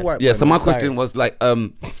 Leave louder white. Yeah. So my Sorry. question was like,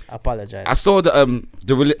 Apologize. I saw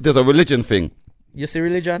there's a religion thing. You see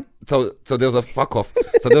religion? So there was a fuck off.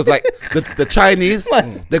 So there was like the Chinese,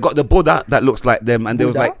 they got the Buddha that looks like them, and there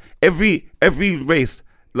was like every race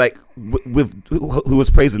like with who was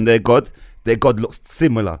praising their god looks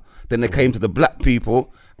similar. Then they came to the black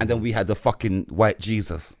people, and then we had the fucking white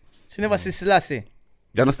Jesus. So you never see Selassie?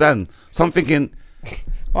 You understand? So I'm thinking,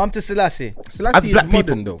 I'm to Selassie. Selassie black is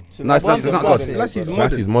modern though. no, it's not God.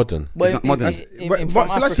 Selassie's modern. But not modern. But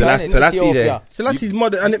Selassie, yeah. Selassie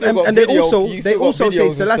modern, and still got they video- also you they still got also say videos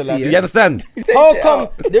of Selassie. Selassie. You understand? How come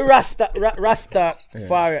the Rasta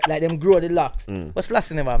far like them grow the locks, but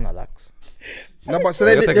Selassie never have no locks? No, but so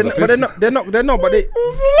You're taking the they're not. But a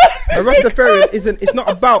Rastafarian isn't. It's not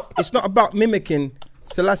about mimicking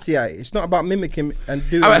Selassie. It's not about mimicking and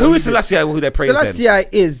doing. All right, who is Selassie? Who they praise then? Selassie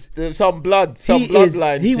is. There's some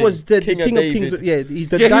bloodline. He was the king of kings. David. Yeah, he's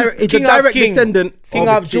the He's direct descendant King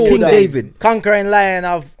of Judah, King David. conquering lion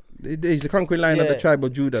of He's the conquering lion of the tribe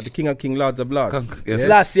of Judah, the king of kings, lords of lords.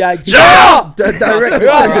 Selassie. The direct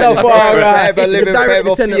Rastafari. Ever living, direct forever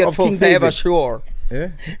descendant of fearful, King forever David. sure. Yeah,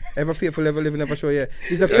 ever fearful, ever living, ever sure. Yeah,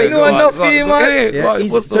 he's the fake. No, no fear, man. Yeah,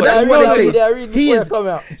 so that's what they say. He is.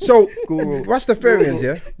 So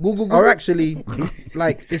Rastafarians, are actually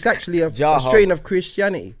like it's actually a strain of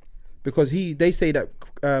Christianity, because they say that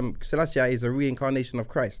Selassie is a reincarnation of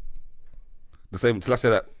Christ. The same Selassie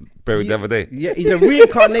that buried the other day Yeah, he's a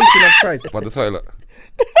reincarnation of Christ. by the toilet.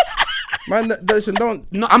 Man, listen, don't.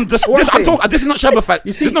 No, I'm just. What This, I'm I'm talking. This is not Shabba facts.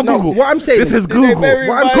 You see, This is not no, Google. what I'm saying This is- is Google. bury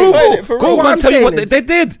What I'm my saying- toilet for Google real. What and I'm tell you saying what is- they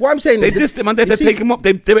did. What I'm saying They is dissed him and they see- take him up.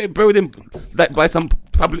 They buried him like by some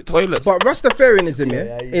public toilets. But Rastafarianism,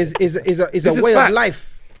 is This a is way facts. of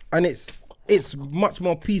life, and it's much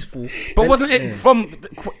more peaceful. But and- wasn't it from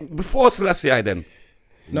before Selassie then?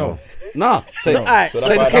 No. Nah. So, alright. So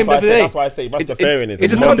it came the other day. That's why I say Rastafarianism. It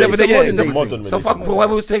just modern- came the other day. it's a Yeah, modern it's day. modern So religion. fuck. Why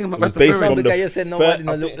were we saying about It's based Rastafarianism? from Because you said nobody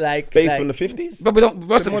no look like based from the 50s. But we don't.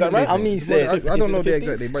 Modern Rastafarianism. day. I mean, say I don't know the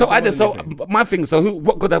exact date. but So it's I a did. So modern day. my thing. So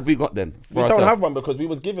what God have we got then? We For don't ourselves? have one because we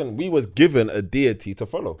was given a deity to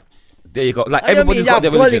follow. There you go. Like I everybody's got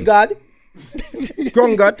their Holy religion. God,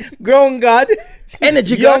 Grown God, grown God,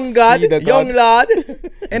 energy young God, God, young Lord,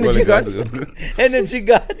 energy God. energy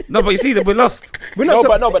God. No, but you see that we lost. We're not.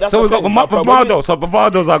 but that's So we the got thing. But when Bravado. So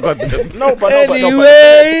Bravado's our God.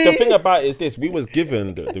 Anyway. the thing about it is this: we was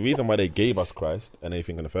given the reason why they gave us Christ and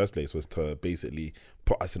everything in the first place was to basically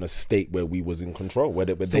put us in a state where we was in control, where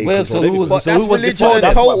they controlled everything. But that's who was religion before in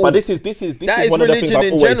that? total. But this is That is one of the things religion I've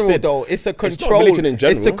in always general, said. though. It's a It's not control. religion in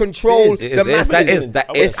general. It's to control It the is. masses. That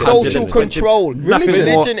It's is social 100%. control. Nothing more.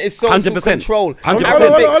 Religion is social 100%. control. 100%. Hold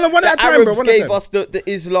on, one at a The time, bro, Arabs one at a gave time. us the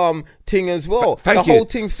Islam thing as well. Thank The you. whole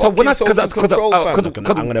thing's So when fucking I, social control, fam. I'm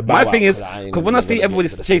gonna bow my out, thing is, 'cause I ain't because when I gonna see get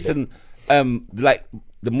everybody's to the chasing, like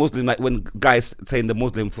the Muslim, like when guys saying the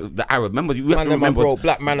Muslim for the Arab, remember you have Man, to them are remember, bro,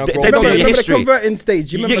 black man are they grow. don't know Remember your the history. converting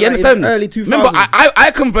stage? You You, remember you that in understand? the early 2000s? Remember,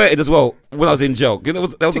 I converted as well when I was in jail. You know,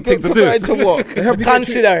 that was a thing to Converted do. to what?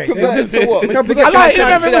 Considering. Converted to what? Help you I get like your-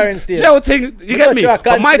 it, Considering still. jail thing. You get me? you are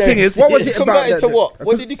But my thing is, What was it about? Converted to that- what?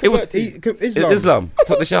 What did he it was convert to? Islam.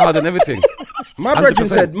 Took the shahada and everything. My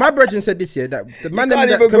brethren said this year that the man can't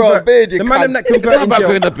that even grow a convert, beard, you the man cunt. that It's not convert in about jail.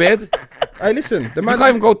 going to bed. Hey, listen, the I man. can't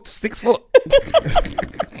even go 6 foot.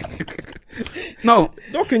 No,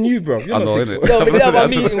 How can you, bro? You're I know, not 6 innit? foot. Yo, we have a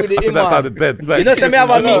meeting with the That imam. sounded dead. Like, You know, say me have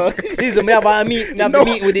a meet. Listen, me have a meet. Me have a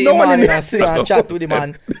meet with the no one imam in and sit and chat with the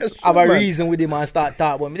man. Have a man. reason with the man. Start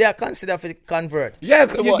talk. But me they are consider for the convert. yeah,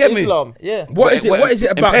 you get me? Islam. Yeah. What is it? Where- What is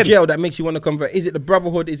it in about pen. jail that makes you want to convert? Is it the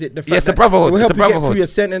brotherhood? Is it the fact Yes, the that brotherhood. it will It's help the you get brotherhood. through your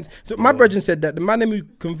sentence? So my brethren said that the man who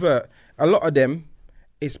convert, a lot of them,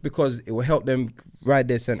 it's because it will help them ride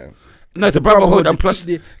their sentence. No, it's a brotherhood, and plus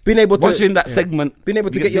being able to watching that segment, being able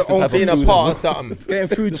to get your own being a part of something, getting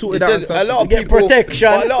food sorted it's out. just, And a lot of people protection.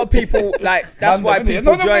 but a lot of people like that's why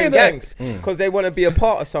people join gangs Mm. because they want to be a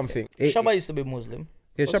part of something. Shabba used to be Muslim.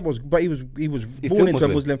 Yeah, Shab was, but he was He's born still into a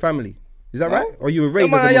Muslim. Muslim family. Is that right? Or you were raised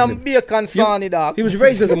Man, as I a am Muslim? be a concern, dog. He was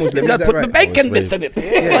raised as a Muslim. you Is gotta that put the right? bacon was bits in it.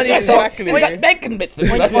 Exactly. You got bacon bits in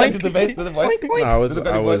it. Let's go to the voice. To the voice.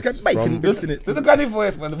 I was Bacon from. bits in it. To the granny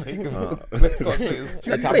voice, man. The bacon. Let's go, please.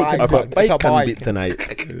 I've got bacon bit tonight.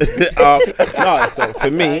 No, so for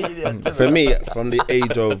me, from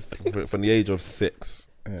the age of 6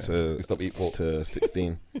 to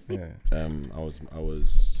 16, I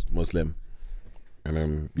was Muslim,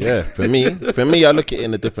 and for me, I look at it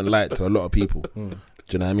in a different light to a lot of people. Do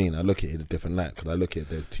you know what I mean? I look at it in a different light because I look at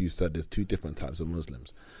there's two different types of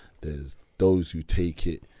Muslims. There's those who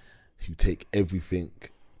take everything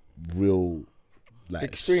real.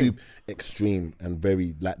 Like extreme and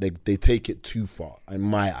very like they take it too far. In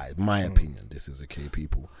my opinion, this is okay.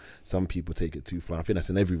 People, some people take it too far. I think that's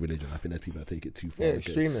in every religion. I think there's people that take it too far,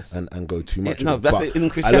 extremists, and go too much. No, but that's in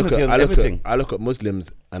Christianity and everything. I look at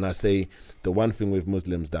Muslims and I say the one thing with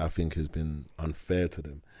Muslims that I think has been unfair to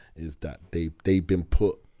them is that they've been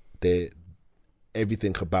put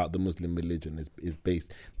everything about the Muslim religion is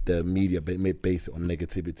based. The media may base it on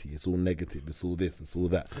negativity. It's all negative. It's all this. It's all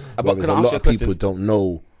that. But Whereas a lot of people don't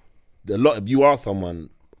know. You are someone.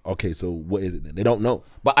 Okay, so what is it then? They don't know.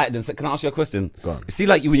 But then, can I ask you a question? Go on. See,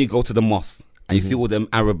 like you when you go to the mosque and you see all them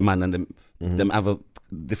Arab man and them other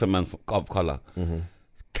different men of color.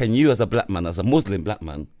 Can you, as a black man, as a Muslim black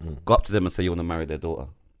man, go up to them and say you want to marry their daughter?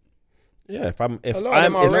 Yeah, if I'm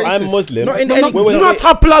racist. Muslim, Not in No, any. you're not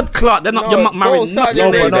a blood clot. They're not. No, You're not married. no, Nothing.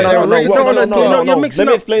 no, there. No, you're mixing Let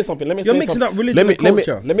me up. explain something. You're mixing up religion and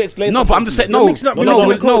culture. Let me explain. No, but I'm just saying. No, mixing up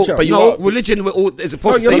religion and culture. But you no. are- Religion is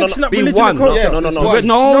supposed you're to mixing up be religion one. and culture.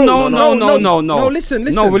 No. No. No, listen.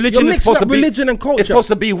 No, religion You're is supposed to mixing up be religion and culture. It's supposed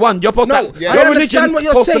to be one. You're supposed No, to. I Your understand religion's what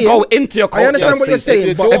you're supposed to saying. go into your culture. I understand what you're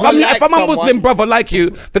saying, but If I'm a Muslim brother like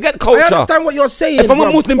you, forget culture. I understand what you're saying. If I'm a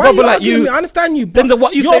bruv. Muslim Why are brother like arguing you, with me? I understand you. then but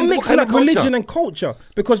what you you're saying, what mixing kind up of culture? religion and culture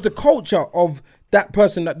because the culture of that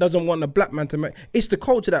person that doesn't want a black man to marry, it's the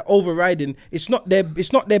culture that overriding. It's not their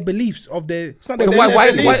beliefs of their. It's not So their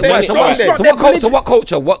why? beliefs. So It's what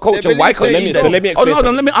culture? What culture? Why can't you? So let me explain. Oh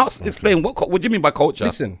no, let me explain. What do you mean by culture?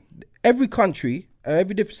 Listen, every country,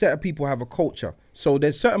 every different set of people have a culture. So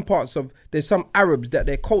there's certain parts of some Arabs that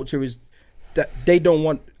their culture is that they don't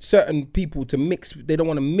want certain people to mix. They don't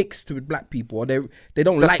want to mix with black people, or they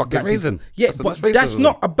don't That's like fucking black reason. people. Yeah, That's but racism. that's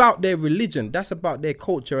not about their religion. That's about their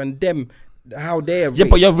culture and them. How they're Yeah,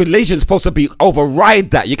 but your religion's supposed to be override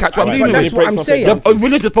that. You catch what I mean? But that's what I'm saying. Your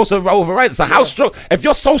religion's supposed to override. So how strong? If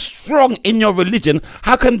you're so strong in your religion,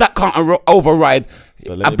 how can that can't override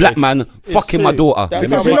a black man fucking my daughter? That's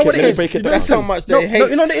Because how you know much what it they is. break it down. That's That's how much they hate.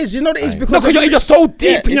 You know what it is. You know what it is No, because because you're so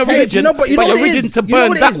deep in your it's hate. religion, but you know your what it religion is? to You know burn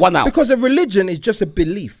what it that is? one out. Because a religion is just a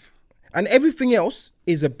belief, and everything else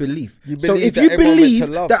is a belief. So believe if that you everyone meant to believe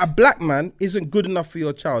love. that a black man isn't good enough for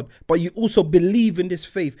your child, but you also believe in this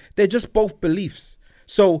faith, they're just both beliefs.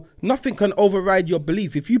 So nothing can override your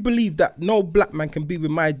belief. If you believe that no black man can be with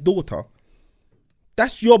my daughter,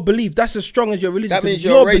 that's your belief. That's as strong as your religion. That 'cause means it's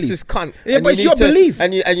you're your a belief. racist cunt. Yeah, And but you it's need your to- belief.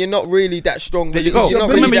 And you're not really that strong. There you go. You're not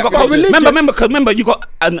Remember, really you that got religious. remember, you got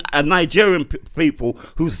a Nigerian people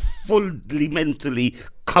who's fully mentally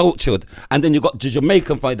cultured, and then you got the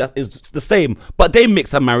Jamaican family that is the same, but they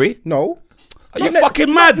mix and marry. No. Are you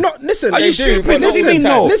fucking mad? No, listen. Are you do, stupid? but What do you mean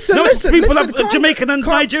no? Listen, No, listen. people listen, have Jamaican and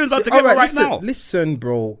Nigerians are together right now. Listen,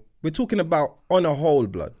 bro. We're talking about on a whole,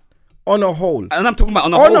 blood. On a whole. And I'm talking about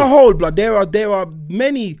on a On whole. a whole, blood. There are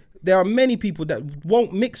many people that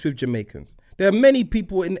won't mix with Jamaicans. There are many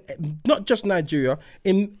people in not just Nigeria,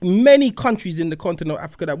 in many countries in the continent of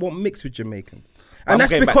Africa that won't mix with Jamaicans. And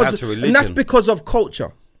that's getting back down to religion. because of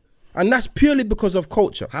culture. And that's purely because of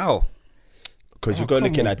culture. How? Because you got to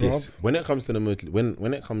look come at it on, like this. When it comes to the Muslim,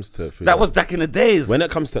 when it comes to That was back in the days. when it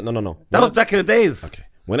comes to no. That was back in the days. Okay.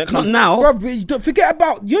 When it Not comes now. Bruv, you don't forget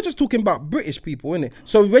about, you're just talking about British people, innit?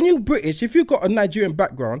 So when you British, if you've got a Nigerian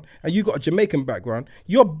background and you got a Jamaican background,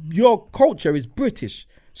 your culture is British.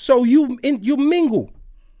 So you mingle.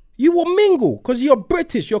 You will mingle because you're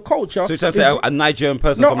British, your culture. So you're trying to say a Nigerian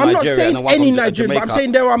person No, from I'm not Nigeria saying and one any from Nigerian, Jamaica, but I'm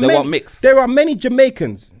saying there are they won't mix. many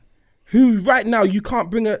Jamaicans who right now you can't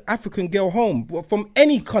bring an African girl home from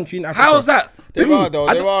any country in Africa. How's that? There are though.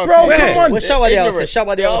 There are. Bro, come on. Well, shower the house.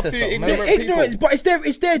 Shower the house. Ignorance, but it's there.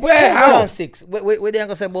 Where? How? 6. What they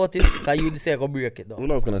gonna say about it? Can you say go break it down?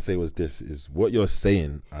 All I was gonna say was this: is what you're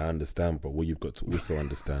saying. I understand, but what you've got to also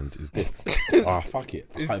understand is this. Fuck it.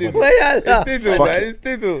 It's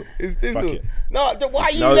Dizzle. No, why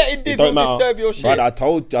are you letting Dizzle disturb your shit?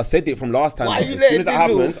 But I said it from last time. Why are you as soon letting as that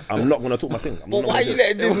Dizzle? happens, I'm not gonna talk my thing. But why are you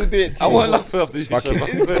letting Dizzle do it? I won't laugh off this shit. Why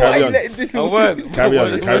are you letting Dizzle? Carry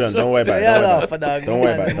on. Don't worry about it. Don't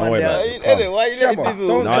worry about it. Why are you letting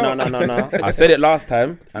Dizzle? No. I said it last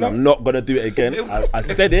time, and I'm not gonna do it again. I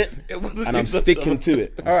said it, and I'm sticking to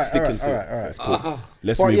it. Sticking to it. It's cool.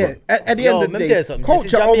 Let's move on. At the end of the day,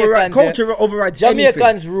 culture overrides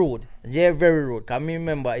Jamaicans rude. They're very rude. Can me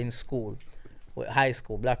remember in school, high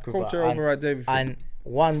school, Black River. Culture overrides everything. And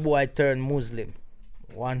one boy turned Muslim.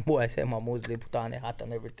 One boy said my Muslim, put on a hat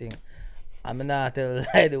and everything. I'm not tell a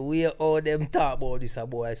lie. The way all them talk about this, a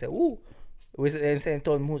boy I said, ooh. We say them saying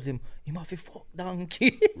turn Muslim. He must be fuck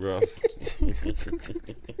donkey. Ross. Yo,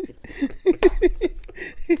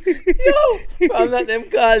 I'm not them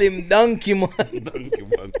call him donkey man.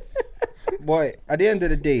 Boy, at the end of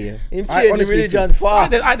the day, him change religion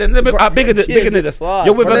fast. Bigger than this.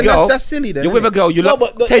 You're with a girl. That's silly. Then, you're with a girl. You love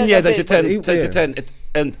 10 years and she yeah.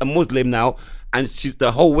 and a Muslim now, and she's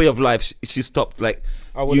the whole way of life. She stopped like.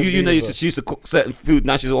 You know, she used to cook certain food.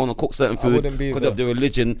 Now she's want to cook certain food because of the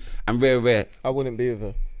religion and rare. I wouldn't be with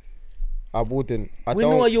her. I wouldn't. We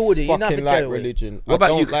know you wouldn't. You're not fucking like religion. What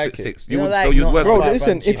about you, like 6? You would, so you'd work. Bro, with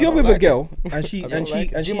listen. If you're with a girl and she's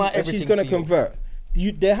gonna convert,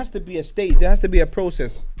 there has to be a stage. There has to be a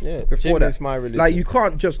process. Yeah, before that. My religion. Like you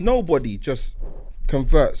can't just nobody just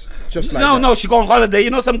converts just like no, she go on holiday. You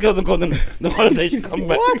know, some girls don't go on the holiday. She come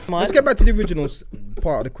back. What, man? Let's get back to the original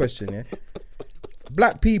part of the question. Yeah.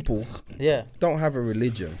 Black people don't have a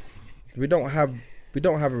religion. We don't have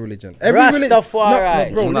a religion.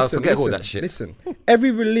 Rastafari. Bro, forget all that shit. Listen,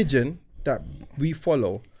 every religion that we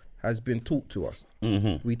follow has been taught to us.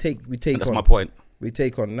 Mm-hmm. We take That's on. my point. We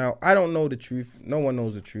take on. Now, I don't know the truth. No one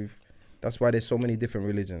knows the truth. That's why there's so many different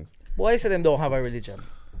religions. Why say them don't have a religion?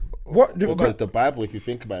 Because the Bible, if you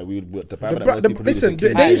think about it, the Bible that most people listen,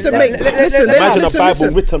 believe they used to make. Imagine a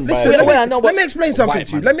Bible written by. Let me explain something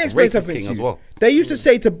to you. Let me explain something to you. As well. They used to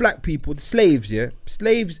say to black people, slaves,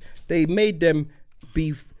 they made them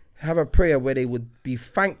have a prayer where they would be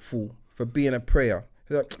thankful for being a prayer,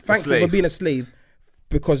 thankful for being a slave.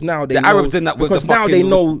 Because now they know,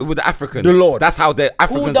 with the Africans, the Lord. That's how the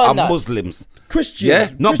Africans are Muslims. Christians, yeah,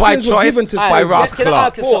 not by choice, by Ras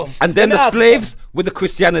Clark. And then the slaves with the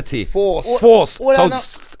Christianity, force. So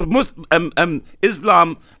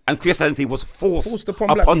Islam and Christianity was forced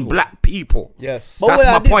upon black people. Yes, that's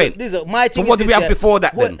my point. So what did we have before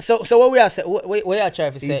that then? So what we are saying, what I try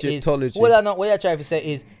to say is, what I try to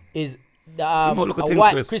say is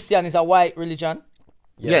white Christian is a white religion.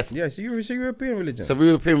 Yes. It's a European religion. It's a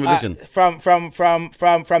European religion. From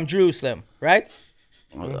Jerusalem, right?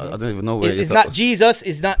 I don't even know where it's not Jesus.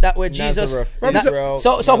 It's not that where Jesus. So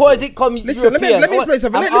how is it coming? Listen, let me explain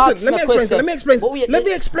something. Let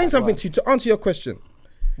me explain something to you to answer your question.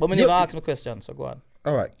 But when you ask my question, so go on.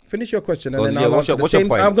 All right, finish your question and then I'll answer the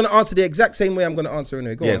same. I'm going to answer the exact same way I'm going to answer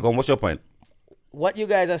anyway. Go on. What's your point? What you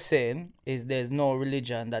guys are saying is there's no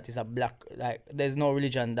religion that is a black, like there's no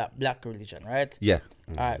religion that black religion, right? Yeah.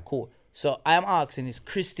 All right, cool. So I'm asking, is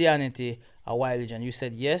Christianity a white religion? You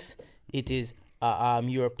said yes, it is a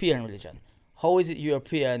European religion. How is it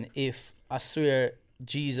European if I swear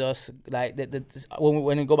Jesus, like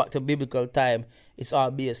when we go back to biblical time, it's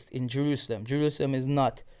all based in Jerusalem. Jerusalem is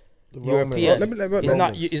not European.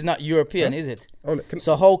 It's not European, is it?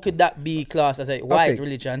 So how could that be classed as a white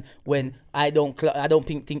religion when I don't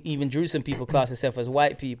think even Jerusalem people class themselves as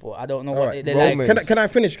white people? I don't know what they like. Can I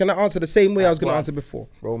finish? Can I answer the same way I was going to answer before?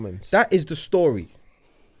 Romans. That is the story.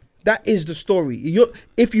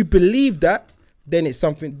 If you believe that, then it's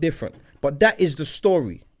something different. But that is the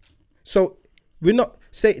story. So we're not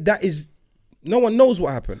say that is. No one knows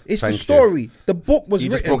what happened. It's the story. The book was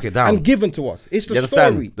written and given to us. It's the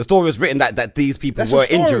story. The story was written that these people were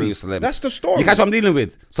in Jerusalem. That's the story. You catch what I'm dealing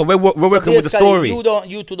with? So we're working with the story.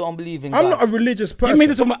 You two don't believe in God. I'm not a religious person. You mean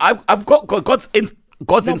this? I've got God's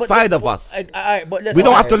inside of us. But we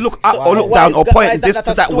don't have to look up or look down or point this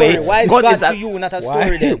to that way. Why is God to you not a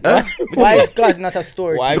story then? Why is God not a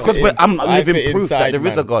story? Because I'm living proof that there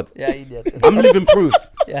is a God. Yeah, idiot. I'm living proof.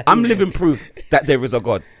 I'm living proof that there is a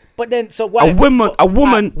God. But then, so why? A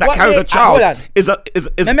woman that carries a child is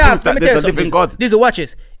proof that there's a living God. This is watch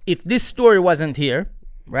this. If this story wasn't here,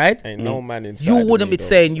 right? Ain't no man inside you wouldn't be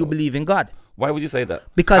saying you believe in God. Why would you say that?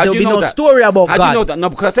 Because How there'll do be you know no that? story about How God. do you know that? No,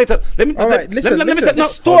 because I say that. Let me. All right, listen. Let me say The no.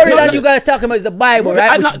 story no, that no, you guys talking about is the Bible,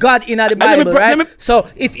 right? I'm Which not- God in the let me Bible, let right? me- So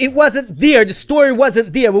if it wasn't there, the story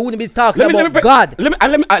wasn't there, we wouldn't be talking about God.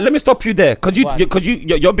 Let me stop you there, because Go on.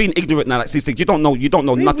 you're being ignorant now, like C6. You don't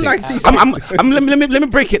know nothing. like C6? Let me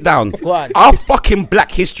break it down. Go on. Our fucking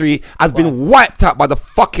black history has been wiped out by the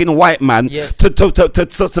fucking white man. Yes.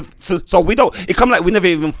 So we don't. It come like we never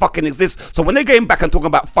even fucking exist. So when they're going back and talking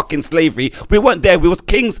about fucking slavery, we weren't there. We was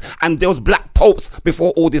kings and there was black popes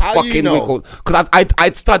before all this How fucking you know? because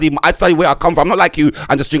I'd study where I come from. I'm not like you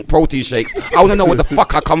and just drink protein shakes. I want to know where the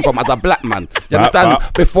fuck I come from as a black man. You understand?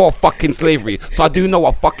 Before fucking slavery. So I do know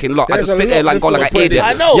a fucking lot. There's I a just sit there lot like go like an before idiot.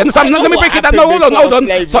 I know. You understand? I know Let me what break it down. happened No, hold on.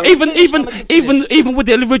 before So even with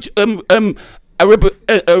the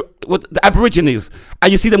with the Aborigines,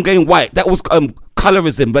 and you see them getting white, that was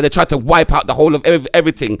colorism, where they tried to wipe out the whole of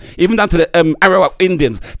everything, even down to the Arawak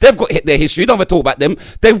Indians. They've got their history. You don't ever talk about them.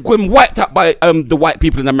 They've been wiped out by the white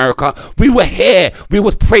people in America. We were here. We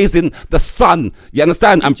was praising the sun. You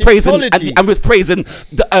understand? And praising and was praising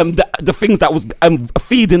the things that was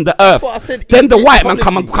feeding the earth. what I said, Then the white man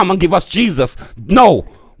Egyptology. come and give us Jesus. No.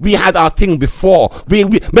 We had our thing before. We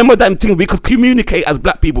remember that thing. We could communicate as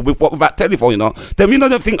black people without telephone, you know. Then you know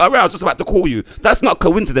don't think, all right, I was just about to call you. That's not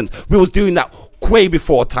coincidence. We was doing that way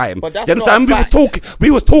before time. But that's you understand? not a fact. We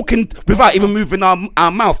was talking without even moving our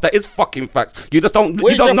mouth. That is fucking facts. You just don't.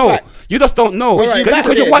 Where's you don't your know. fact? You just don't know. Was you Because back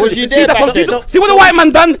you're there? white. Was you See, there that's back what, then? see what the white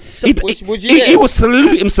man done? was you He there? will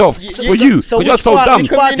salute himself for you. so Because you're which so part- dumb. which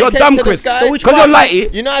part- You're dumb, to the Chris. sky? Because Which you're part-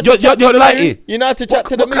 lighty. You know how to chat to You're the moon? lighty. You know how to chat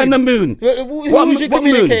to the What kind of moon? Who What was you what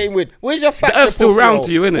moon? communicating with? Where's your fact? Earth's still pussy round hole?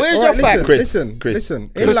 to you, innit? Where's All your right, fact? listen. Chris, In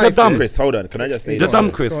you're life, dumb. yeah. Chris, hold on. Can I just say You're this? dumb,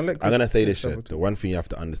 Chris. Go on, let I'm gonna say Chris this have shit. a The one thing you have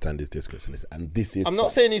to understand is this, Chris, and this is. I'm not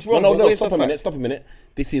fact. saying he's wrong, No, but no, where's stop the a minute. fact? Stop a minute.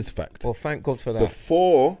 This is fact. Well, thank God for that.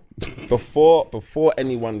 Before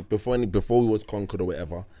we was conquered or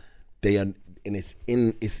whatever, they are. And it's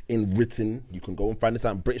in written. You can go and find this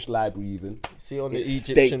out in British Library even. See on the It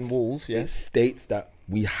Egyptian states- walls, It yes. states that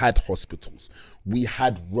we had hospitals, we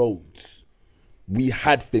had roads, we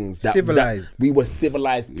had things that Civilized. we were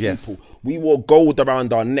civilized people. Yes. We wore gold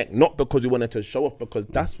around our neck, not because we wanted to show off, because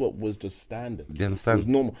that's what was the standard. You understand? It was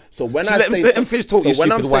normal. So when So I let say, him finish talking, you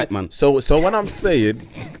when I'm stupid saying- white man. So when I'm saying,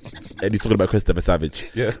 and he's talking about Christopher Savage.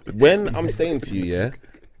 Yeah. When I'm saying to you, yeah.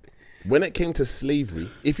 When it came to slavery,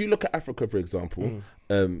 if you look at Africa, for example,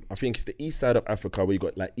 I think it's the east side of Africa where you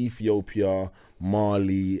got like Ethiopia,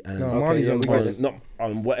 Mali, and No, Mali's on the west.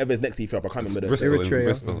 whatever's next to Ethiopia. I can't remember the Bristol. Eritrea.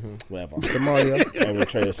 Bristol. whatever. Somalia.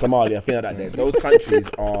 Eritrea, Somalia, I think like that. Those countries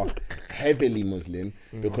are heavily Muslim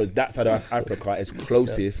because that side of Africa is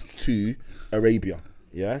closest to Arabia.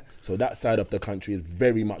 Yeah, so that side of the country is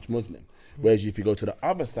very much Muslim. Whereas if you go to the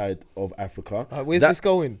other side of Africa, Where's this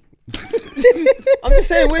going? I'm just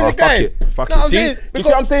saying, where's it going? Fuck No, it. I'm See, saying, you see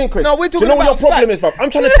what I'm saying, Chris? No, we're Do you talking know what your about problem facts. is, bruv? I'm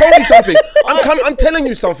trying to tell you something. I'm telling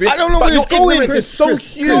you something. I don't know but where your it's going. ignorance is so Chris,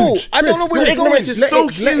 huge. No, I don't know where Your it's going. ignorance is Let so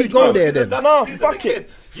it- let it huge. go bruv. there then. Nah, fuck it.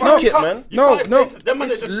 Fuck it, man. No.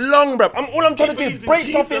 It's long, bruv. All I'm trying to do is break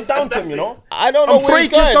something down to him, you know? I don't know I'm where he's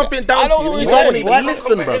breaking going. something down I don't to know you. where You he's don't going. even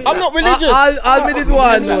listen, bruv. I'm not religious. I'll admit it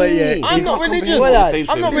one, yeah. I'm not religious. Well, I-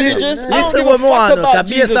 I'm not religious. I Listen don't give what a me want, fuck no, about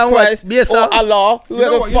to be Jesus a Christ be a or Allah.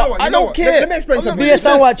 Whoever the fuck. I don't care. Let me explain I'm not something. Based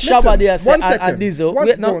on what Listen, Shabba there said one and second. Diesel. One-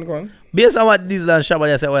 Wait, no. Go on. Based on what Diesel and Shabba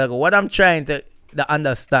there said, well, what I'm trying to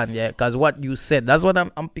understand, yeah, because what you said, that's what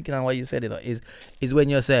I'm picking on what you said, you know, is when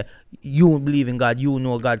you say you believe in God, you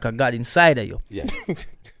know God, because God inside of you. Yeah.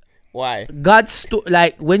 Why? God's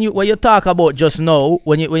like when you talk about just now,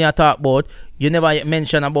 when you talk about, you never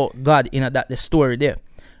mention about God in that the story there.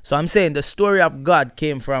 So I'm saying the story of God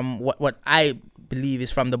came from what I believe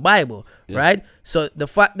is from the Bible, right? So the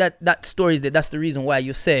fact that story is there, that's the reason why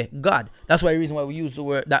you say God. That's why the reason why we use the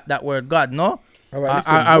word that word God, no? All right,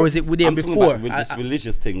 listen, Or was it with there I'm talking before? about this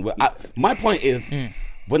religious thing. My point is,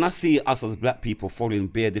 when I see us as black people following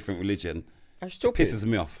bare different religion, That's stupid. pisses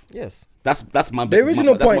me off. Yes. That's my The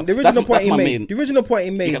original point. The original point he my made. main. The original point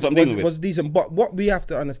he made That's what I'm dealing with. was decent. But what we have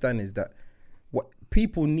to understand is that what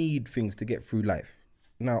people need things to get through life.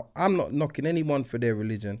 Now, I'm not knocking anyone for their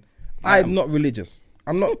religion. I'm not religious.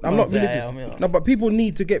 I'm not religious. No, but people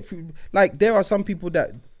need to get through. Like there are some people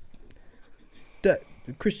that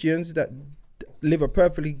Christians that live a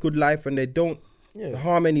perfectly good life and they don't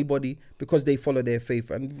harm anybody because they follow their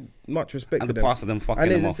faith, and much respect And to the them. pastor them fucking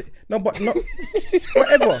them off. No, but not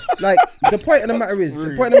whatever. Like the point of the matter is,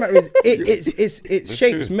 it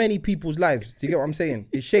shapes many people's lives. Do you get what I'm saying?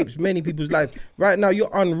 It shapes many people's lives. Right now, you're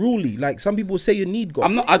unruly. Like some people say, you need God.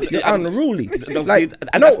 I'm not. You're unruly. Like,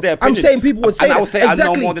 and that's their opinion. I'm saying people would say and that. I would say exactly.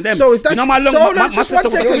 I know more than them. So if that's, you know, my sister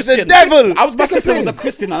was a Christian. devil. My sister was a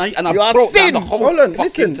Christian, and I broke down the whole Hold on,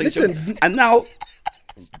 fucking listen. thing. And now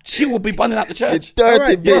she will be burning out the church. Dirty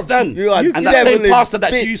Alright, You bitch. understand? You are And that same devil pastor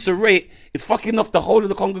that bitch. she used to rate is fucking off the whole of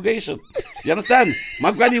the congregation. You understand?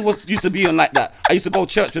 My granny used to be on like that. I used to go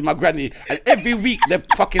to church with my granny, and every week they're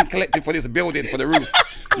fucking collecting for this building for the roof.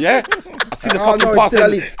 Yeah? I see the fucking no, it's pastor. still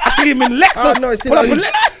a leak. I see him in Lexus. No, it's still Pull a up in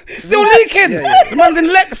leak. still leaking. The man's in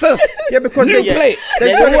Lexus. Yeah, because New they- plate.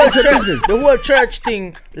 they Yeah, turn it into business. the whole church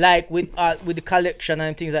thing, like with the collection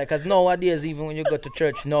and things like that. Because nowadays, even when you go to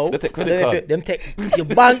church, They take credit card. them take your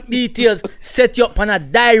bank details, set you up on a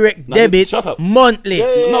direct debit shut up. monthly.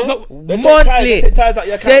 No. Monthly.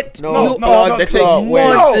 Set you No, up they take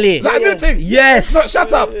monthly. Is that a good thing? Yes. No,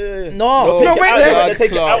 shut up. No. No, wait there. They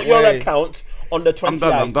take it out your account on the 20th.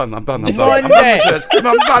 I'm done. I'm done. Monday. I'm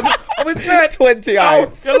done. I'm in church. 20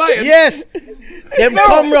 Oh, you're lying. Yes. Them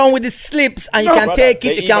come round with the slips and you can brother, take they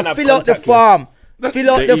it. You even can have fill out the contactless. form. Fill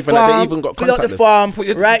out They the even form. got Fill out the contactless.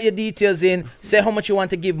 form. Write your details in. Say how much you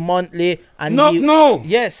want to give monthly. And No.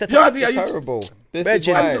 Yes. Set Yeah, up. yeah, you- Terrible. This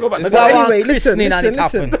Virgin. is Go back why. to Look how Anyway, I'm listen, christening and it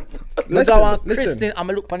listen. happened. Look how I'm Listen. christening. I'm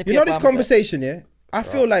look on the You know paper this and say, conversation, yeah? I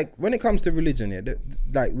feel like when it comes to religion, yeah,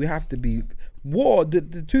 like we have to be war. The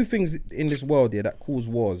two things in this world, yeah, that cause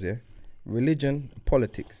wars, yeah, religion,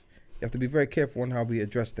 politics. You have to be very careful on how we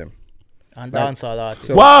address them. And dance all that.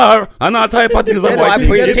 So- War and all type of things. Yeah, About I it.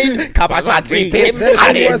 preach Capacity.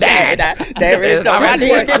 And he's dead. There is no This is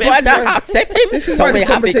money why- before the accept him. This is So why we this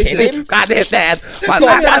have to kill conversation. him. God is dead.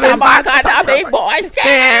 The big boy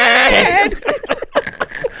scared.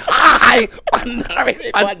 I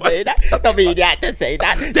The media to say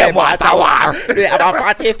that They want a war. We have a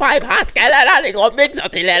 45 Pascal and they got mixed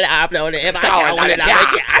up till they upload it.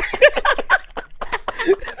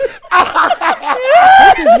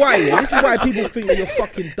 This is why people think that you're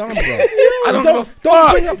fucking dumb, bro. I don't give a Don't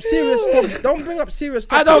fuck. bring up serious stuff. Don't bring up serious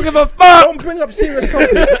stuff. I don't give a fuck. Don't bring up serious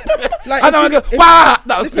topics. Like, I if don't you- give if- a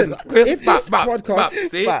fuck. Listen, Chris, if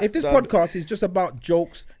this see? podcast is just about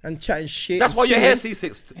jokes and chatting shit, That's and why your singing- hair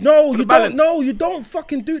C6. No, For the you balance. don't. No, you don't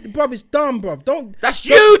fucking do it, bruv. It's dumb, bruv. Don't. That's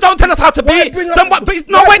you. Don't tell us how to Why be. bring up- Somebody, please,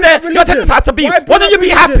 no, why wait bring there. up You're telling us how to be. religion? Why don't you be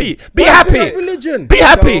Why bring up happy? Be religion? Why bring happy. up religion? Be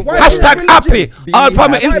happy. Why Hashtag bring up happy. religion? I'll put my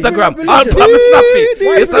Why bring up Instagram. religion? I'll put my Snappy.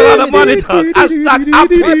 Why It's a bring lot up of money, religion? dog. Hashtag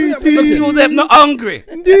happy. Why bring up Look religion? you them not hungry.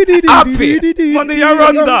 Happy. Money you're You're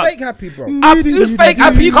under. fake happy, bro. Who's fake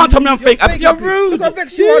happy? You can't tell me I'm fake happy. You're Look rude. how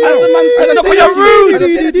vexed you are now. Look how you're rude. As I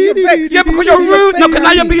said it to you, you're vexed. Yeah, because you're rude. No, because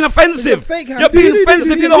now you're being You're offensive. fake happy. You're being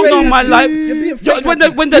offensive. You don't know my life. You're being fake When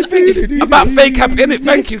happy. the about fake happy, innit?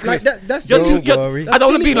 Thank you, Like Chris. that's You're silly. too, I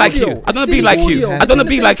don't want to be like you. I don't want to be like you. I don't want to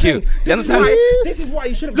be like you. You understand? This is why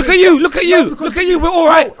you shouldn't. Look at you. Look at you. Look at you. We're all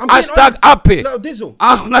right. I'm being Hashtag honest. happy. No, Dizzle.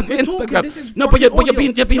 On We're talking, Instagram. this is No, but you're fucking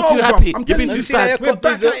being audio. too No, happy. bro, I'm You're being telling too you, sad. We're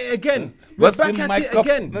back at it again. We're What's back the at mic it up?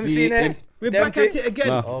 again. Let me see that. We're Them back at thing- it again.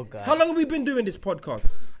 Oh, God. How long have we been doing this podcast?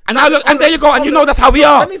 And I look, and there you go. And you know that's how we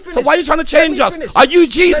are. Let me finish. So why are you trying to change Let us? me finish. Are you Let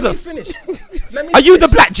me Jesus? finish. Let me Are you the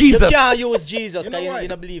finish. black You Jesus? can't use Jesus You know because why? you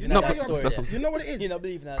don't believe in No, that You know story. what- that's You know what it is? You don't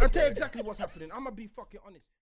believe in that I'll tell you story. exactly what's happening. I'm gonna be fucking honest.